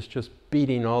 which is just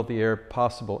beating all the air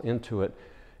possible into it,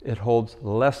 it holds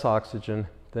less oxygen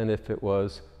than if it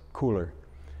was cooler.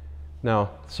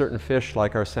 Now, certain fish,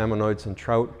 like our salmonoids and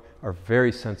trout, are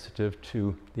very sensitive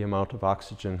to the amount of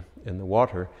oxygen in the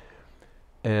water.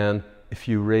 And if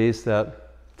you raise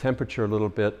that temperature a little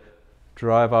bit,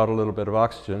 drive out a little bit of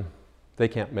oxygen, they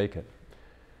can't make it.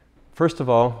 First of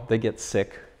all, they get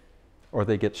sick or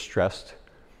they get stressed,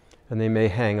 and they may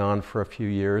hang on for a few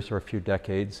years or a few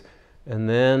decades, and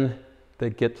then they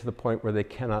get to the point where they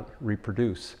cannot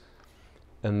reproduce.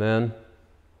 And then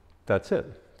that's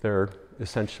it. They're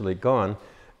essentially gone,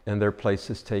 and their place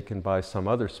is taken by some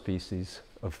other species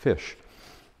of fish.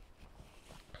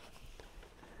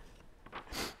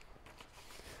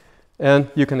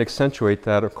 And you can accentuate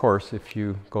that, of course, if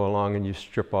you go along and you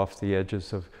strip off the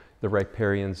edges of the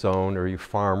riparian zone, or you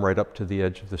farm right up to the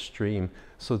edge of the stream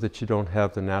so that you don't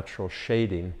have the natural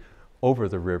shading over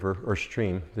the river or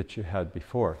stream that you had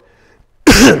before.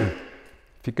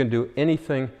 If you can do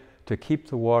anything to keep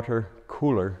the water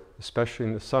cooler, especially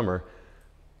in the summer,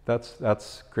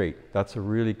 that's great. That's a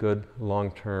really good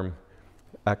long-term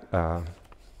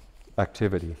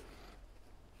activity.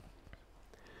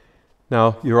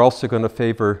 Now, you're also going to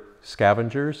favor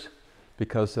scavengers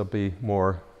because there'll be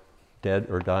more dead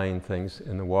or dying things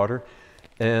in the water.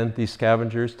 And these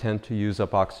scavengers tend to use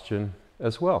up oxygen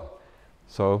as well.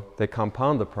 So they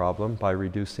compound the problem by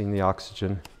reducing the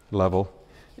oxygen level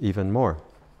even more.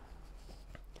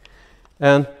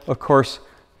 And of course,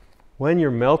 when you're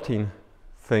melting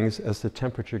things as the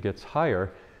temperature gets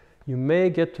higher, you may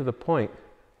get to the point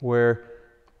where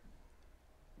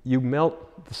you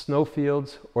melt the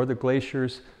snowfields or the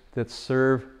glaciers that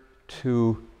serve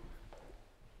to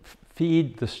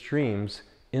feed the streams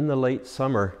in the late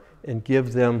summer and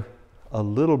give them a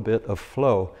little bit of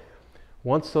flow.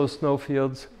 Once those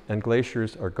snowfields and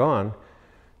glaciers are gone,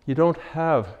 you don't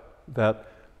have that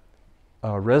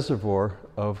reservoir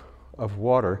of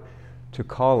water to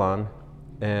call on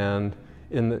and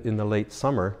in the late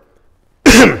summer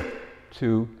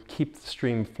to keep the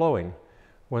stream flowing.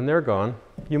 When they're gone,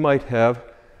 you might have,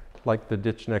 like the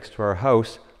ditch next to our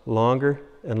house, longer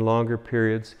and longer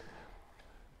periods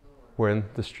when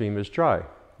the stream is dry,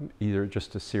 either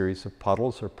just a series of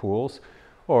puddles or pools,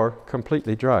 or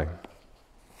completely dry.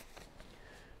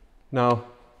 Now,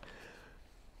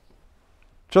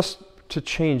 just to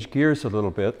change gears a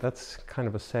little bit, that's kind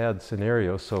of a sad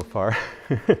scenario so far,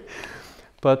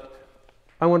 but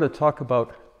I want to talk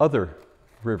about other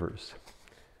rivers.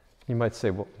 You might say,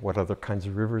 well, what other kinds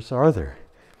of rivers are there?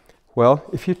 Well,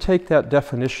 if you take that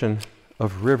definition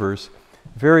of rivers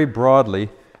very broadly,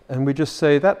 and we just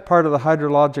say that part of the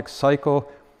hydrologic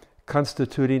cycle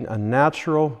constituting a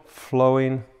natural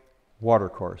flowing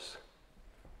watercourse.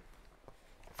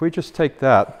 If we just take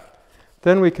that,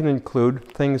 then we can include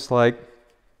things like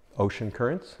ocean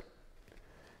currents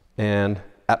and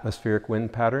atmospheric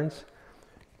wind patterns.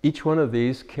 Each one of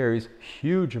these carries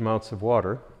huge amounts of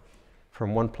water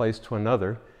from one place to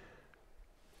another.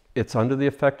 It's under the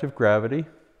effect of gravity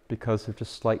because of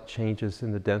just slight changes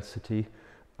in the density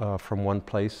from one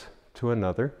place to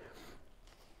another.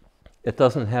 It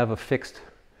doesn't have a fixed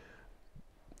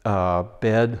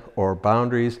bed or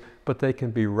boundaries, but they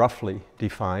can be roughly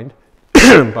defined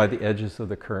by the edges of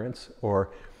the currents or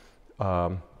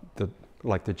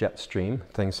like the jet stream,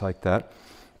 things like that.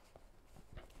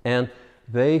 And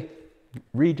they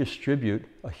redistribute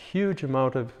a huge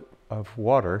amount of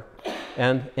water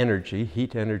and energy,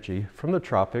 heat energy, from the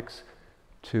tropics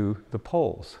to the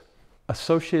poles.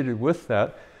 Associated with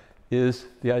that is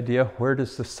the idea, where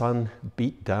does the sun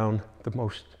beat down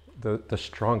the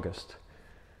strongest?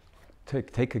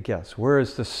 Take a guess. Where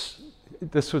is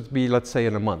this would be, let's say,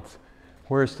 in a month.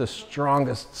 Where is the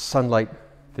strongest sunlight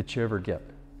that you ever get?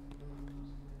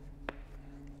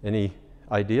 Any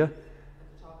idea?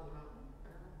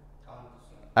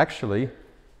 Actually,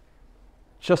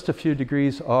 just a few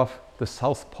degrees off the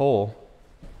South Pole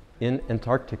in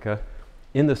Antarctica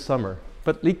in the summer,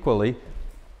 but equally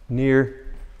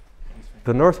near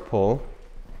the North Pole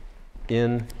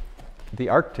in the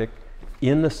Arctic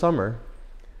in the summer,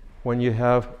 when you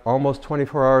have almost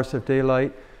 24 hours of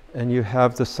daylight and you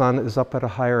have the sun is up at a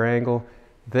higher angle,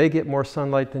 they get more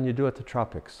sunlight than you do at the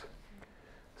tropics.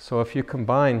 So if you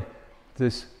combine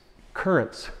these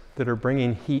currents that are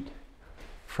bringing heat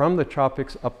from the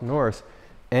tropics up north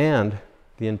and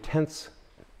the intense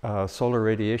solar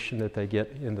radiation that they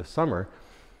get in the summer,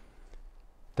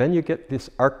 then you get this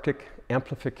Arctic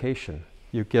amplification.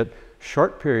 You get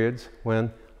short periods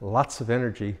when lots of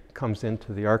energy comes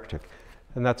into the Arctic.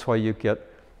 And that's why you get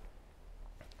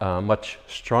much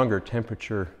stronger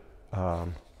temperature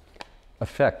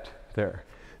effect there.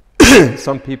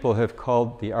 Some people have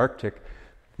called the Arctic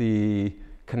the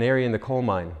canary in the coal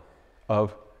mine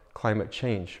of climate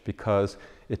change because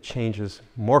it changes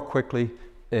more quickly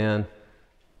and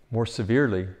more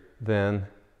severely than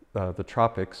the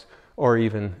tropics or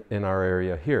even in our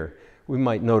area here. We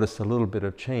might notice a little bit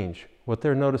of change. What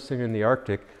they're noticing in the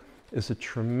Arctic is a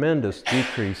tremendous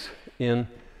decrease in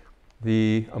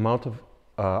the amount of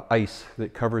ice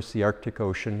that covers the Arctic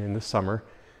Ocean in the summer.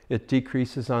 It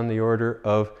decreases on the order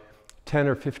of 10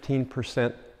 or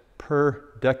 15% per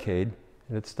decade,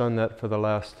 and it's done that for the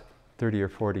last 30 or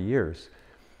 40 years.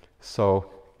 So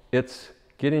it's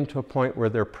getting to a point where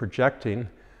they're projecting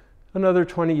another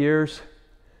 20 years,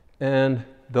 and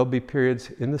there'll be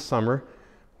periods in the summer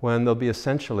when there'll be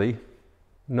essentially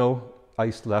no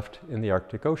ice left in the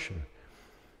Arctic Ocean.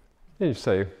 And you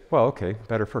say, well, okay,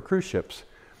 better for cruise ships.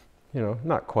 You know,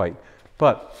 not quite.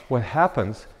 But what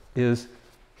happens is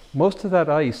most of that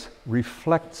ice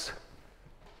reflects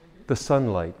the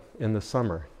sunlight in the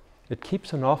summer. It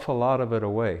keeps an awful lot of it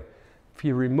away. If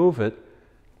you remove it,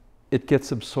 it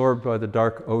gets absorbed by the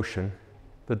dark ocean.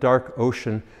 The dark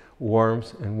ocean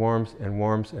warms and warms and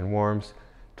warms and warms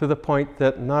to the point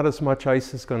that not as much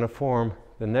ice is going to form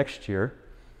the next year,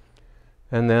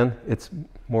 and then it's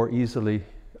more easily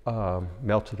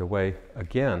melted away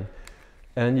again.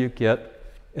 And you get,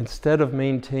 instead of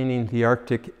maintaining the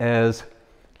Arctic as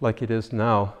like it is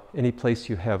now, any place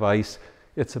you have ice,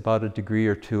 it's about 1 degree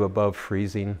or 2 above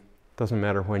freezing. Doesn't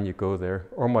matter when you go there,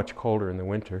 or much colder in the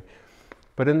winter.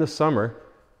 But in the summer,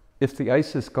 if the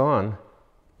ice is gone,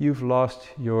 you've lost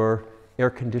your air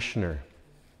conditioner.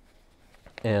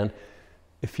 And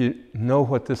if you know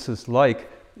what this is like,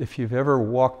 if you've ever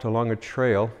walked along a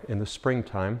trail in the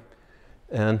springtime,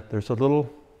 and there's a little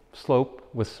slope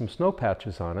with some snow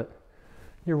patches on it,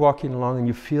 you're walking along and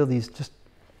you feel these just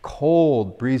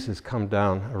cold breezes come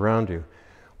down around you.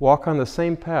 Walk on the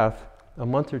same path a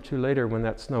month or 2 later when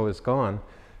that snow is gone,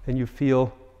 and you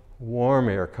feel warm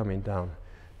air coming down.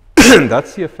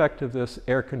 That's the effect of this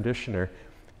air conditioner,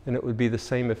 and it would be the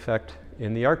same effect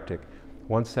in the Arctic.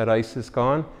 Once that ice is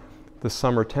gone, the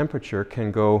summer temperature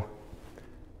can go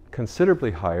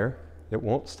considerably higher. It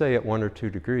won't stay at 1 or 2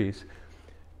 degrees,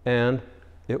 and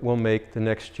it will make the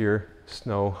next year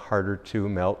snow harder to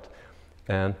melt,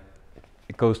 and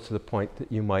it goes to the point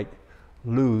that you might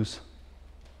lose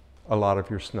a lot of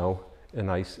your snow and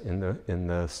ice in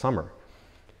the summer.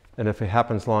 And if it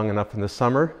happens long enough in the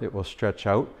summer, it will stretch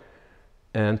out,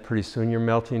 and pretty soon you're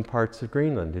melting parts of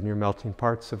Greenland and you're melting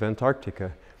parts of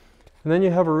Antarctica. And then you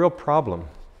have a real problem.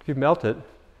 If you melt it,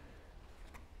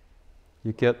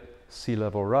 you get sea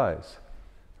level rise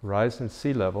in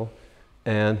sea level,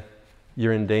 and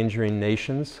you're endangering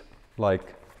nations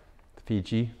like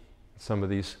Fiji, some of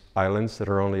these islands that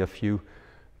are only a few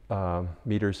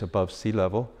meters above sea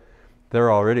level.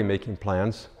 They're already making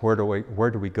plans. Where do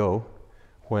we go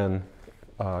when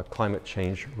climate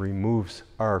change removes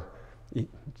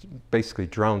basically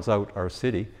drowns out our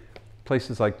city?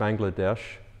 Places like Bangladesh,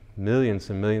 millions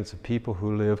and millions of people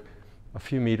who live a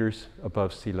few meters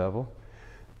above sea level.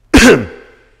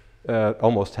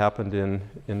 Almost happened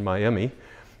in Miami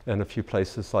and a few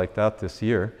places like that this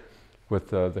year with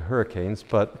the hurricanes,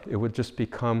 but it would just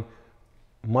become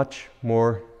much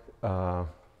more,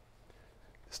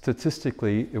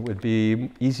 statistically, it would be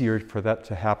easier for that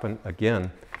to happen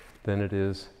again than it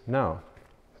is now.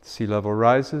 Sea level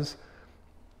rises,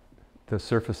 the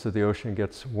surface of the ocean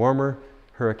gets warmer,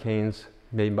 hurricanes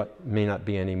may not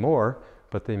be any more,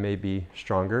 but they may be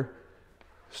stronger.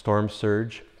 Storm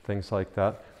surge, things like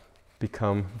that,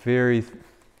 become very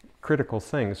critical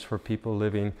things for people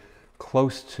living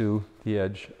close to the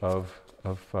edge of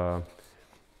the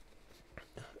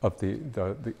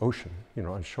ocean, you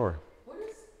know, on shore. What do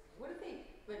they,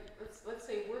 like, let's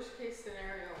say worst case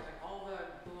scenario, like all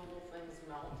the global things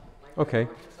melt. Like Okay,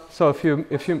 so if you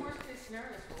worst case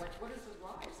scenarios for, like, what is the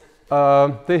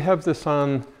rise? they have this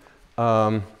on,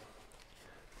 the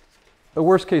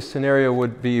worst case scenario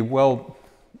would be well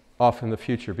off in the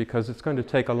future, because it's going to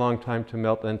take a long time to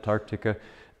melt Antarctica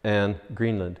and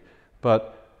Greenland.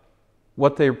 But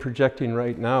what they're projecting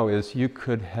right now is you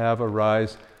could have a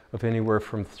rise of anywhere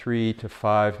from 3 to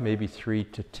 5, maybe 3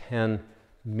 to 10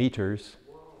 meters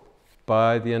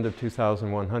by the end of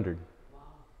 2100.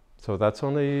 So that's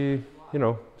only,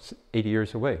 80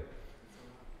 years away.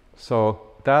 So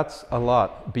that's a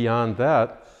lot. Beyond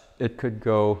that, it could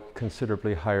go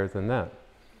considerably higher than that.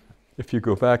 If you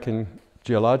go back in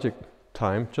geologic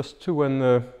time, just to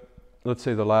when let's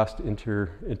say the last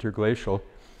interglacial,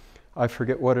 I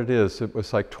forget what it is. It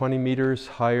was like 20 meters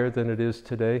higher than it is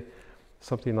today,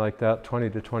 something like that, 20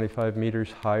 to 25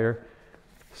 meters higher.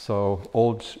 So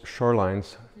old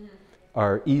shorelines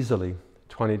are easily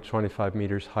 20 to 25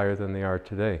 meters higher than they are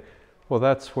today. Well,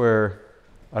 that's where,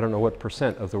 I don't know what %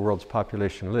 of the world's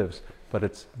population lives, but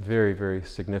it's very, very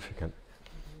significant,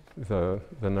 the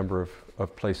number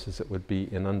of places that would be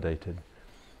inundated.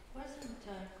 Wasn't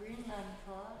Greenland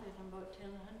thawed in about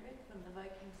 1000 when the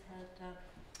Vikings had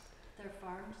their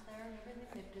farms there and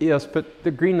everything? Yes, but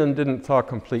the Greenland didn't thaw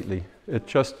completely.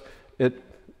 It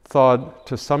thawed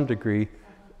to some degree,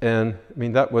 and I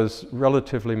mean that was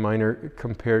relatively minor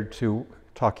compared to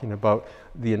talking about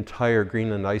the entire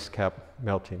Greenland ice cap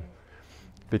melting,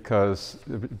 because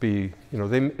it would be,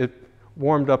 it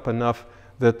warmed up enough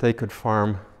that they could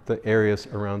farm the areas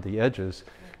around the edges,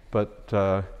 but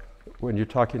when you're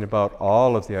talking about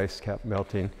all of the ice cap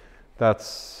melting,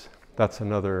 that's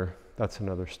another that's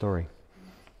another story.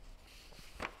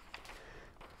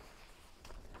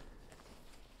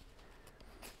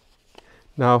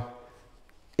 Now,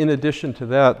 in addition to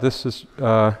that, this is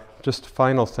just a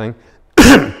final thing.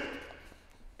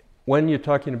 When you're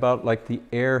talking about like the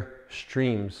air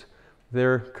streams,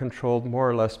 they're controlled more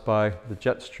or less by the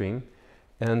jet stream.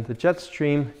 And the jet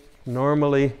stream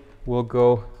normally will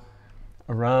go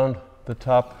around the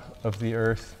top of the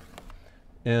Earth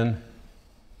in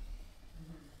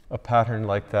a pattern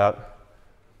like that.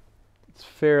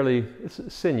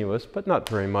 It's sinuous, but not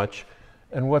very much.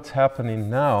 And what's happening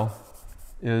now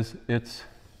is it's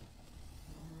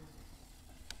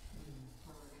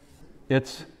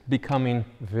becoming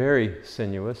very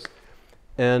sinuous,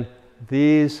 and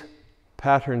these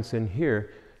patterns in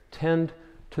here tend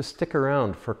to stick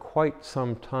around for quite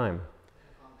some time.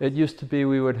 It used to be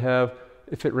we would have,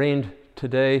 if it rained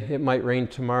today, it might rain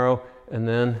tomorrow, and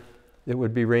then it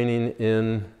would be raining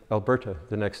in Alberta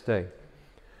the next day.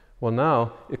 Well,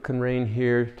 now it can rain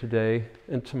here today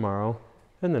and tomorrow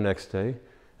and the next day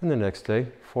and the next day,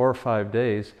 4 or 5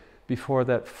 days, before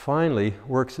that finally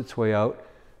works its way out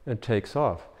and takes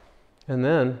off. And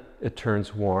then it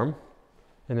turns warm,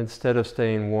 and instead of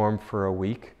staying warm for a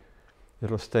week,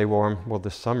 it'll stay warm. Well,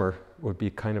 this summer would be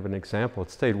kind of an example.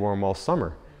 It stayed warm all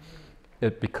summer.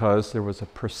 Because there was a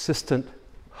persistent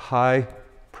high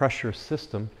pressure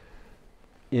system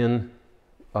in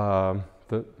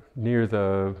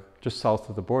just south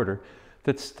of the border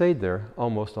that stayed there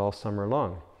almost all summer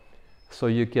long. So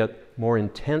you get more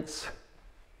intense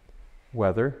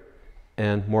weather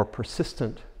and more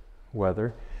persistent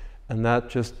weather, and that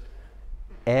just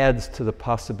adds to the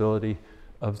possibility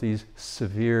of these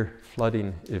severe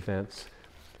flooding events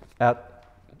at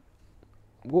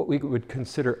what we would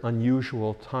consider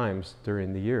unusual times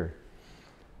during the year.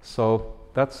 So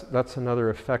that's another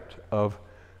effect of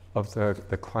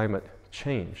the climate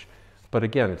change. But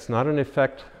again, it's not an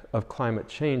effect of climate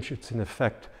change, it's an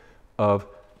effect of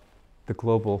the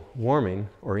global warming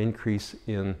or increase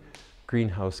in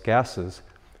greenhouse gases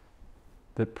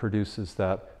that produces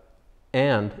that,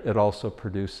 and it also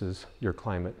produces your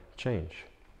climate change.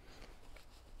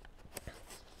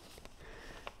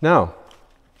 Now,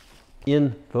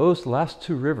 in those last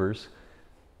two rivers,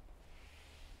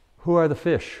 who are the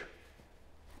fish?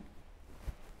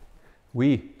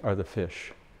 We are the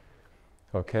fish.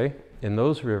 Okay? In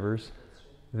those rivers,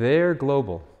 they're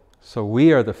global. So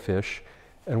we are the fish,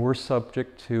 and we're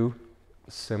subject to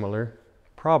similar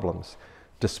problems.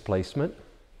 Displacement.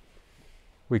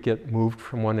 We get moved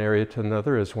from one area to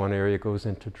another as one area goes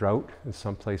into drought and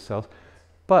someplace else.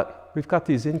 But we've got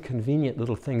these inconvenient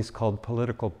little things called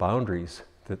political boundaries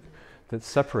that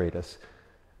separate us.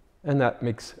 And that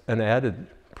makes an added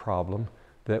problem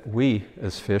that we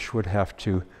as fish would have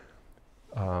to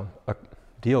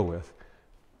deal with.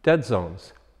 Dead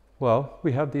zones. Well,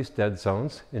 we have these dead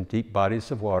zones in deep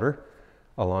bodies of water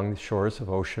along the shores of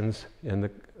oceans in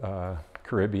the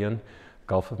Caribbean,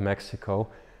 Gulf of Mexico.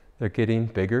 They're getting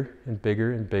bigger and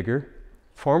bigger and bigger.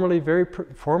 Formerly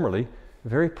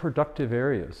very productive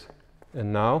areas.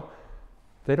 And now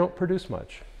they don't produce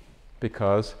much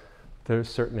because there's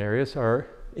certain areas are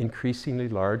increasingly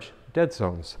large dead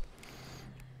zones.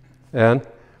 And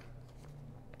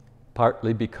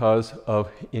partly because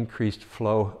of increased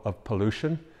flow of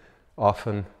pollution,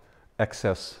 often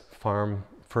excess farm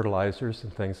fertilizers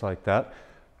and things like that,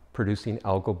 producing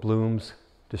algal blooms,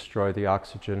 destroy the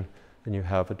oxygen, and you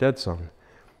have a dead zone.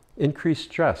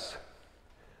 Increased stress.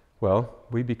 Well,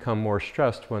 we become more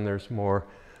stressed when there's more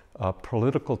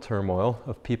political turmoil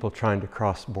of people trying to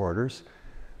cross borders,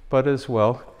 but as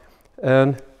well,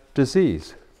 and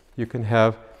disease. You can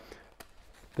have,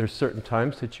 there's certain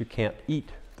times that you can't eat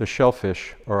the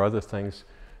shellfish or other things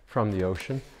from the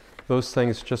ocean. Those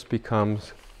things just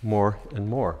becomes more and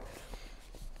more.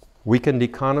 Weakened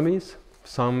economies.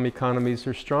 Some economies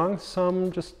are strong,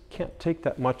 some just can't take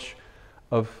that much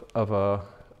of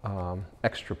a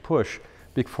extra push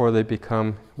before they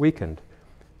become weakened.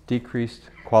 Decreased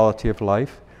quality of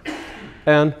life,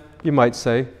 and you might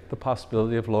say the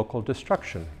possibility of local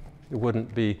destruction. It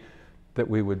wouldn't be that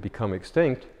we would become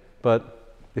extinct,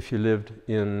 but if you lived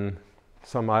in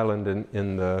some island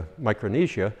in the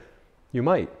Micronesia, you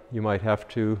might have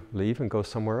to leave and go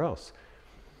somewhere else.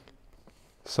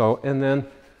 So, and then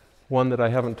one that I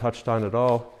haven't touched on at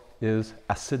all is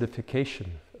acidification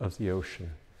of the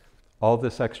ocean. All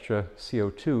this extra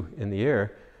CO2 in the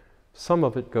air, some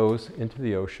of it goes into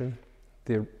the ocean.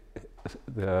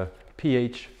 The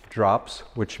pH drops,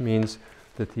 which means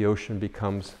that the ocean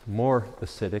becomes more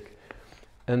acidic,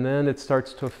 and then it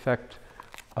starts to affect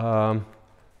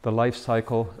the life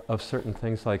cycle of certain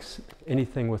things like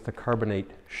anything with a carbonate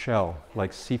shell,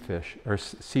 like sea fish or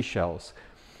seashells.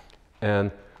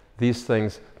 And these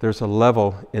things, there's a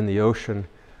level in the ocean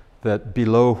that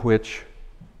below which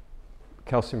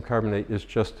calcium carbonate is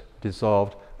just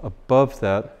dissolved. Above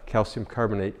that, calcium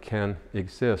carbonate can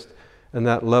exist. And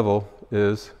that level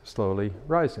is slowly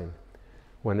rising.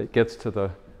 When it gets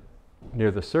to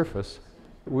near the surface,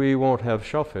 we won't have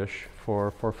shellfish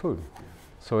for food.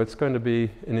 So it's going to be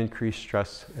an increased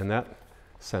stress in that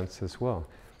sense as well.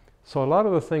 So a lot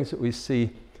of the things that we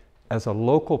see as a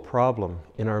local problem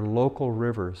in our local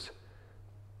rivers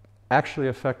actually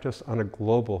affect us on a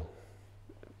global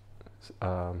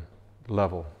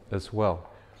level as well.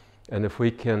 And if we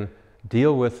can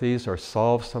deal with these or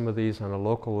solve some of these on a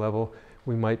local level,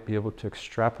 we might be able to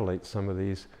extrapolate some of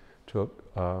these to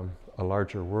a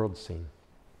larger world scene.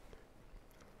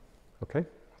 Okay,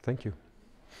 thank you.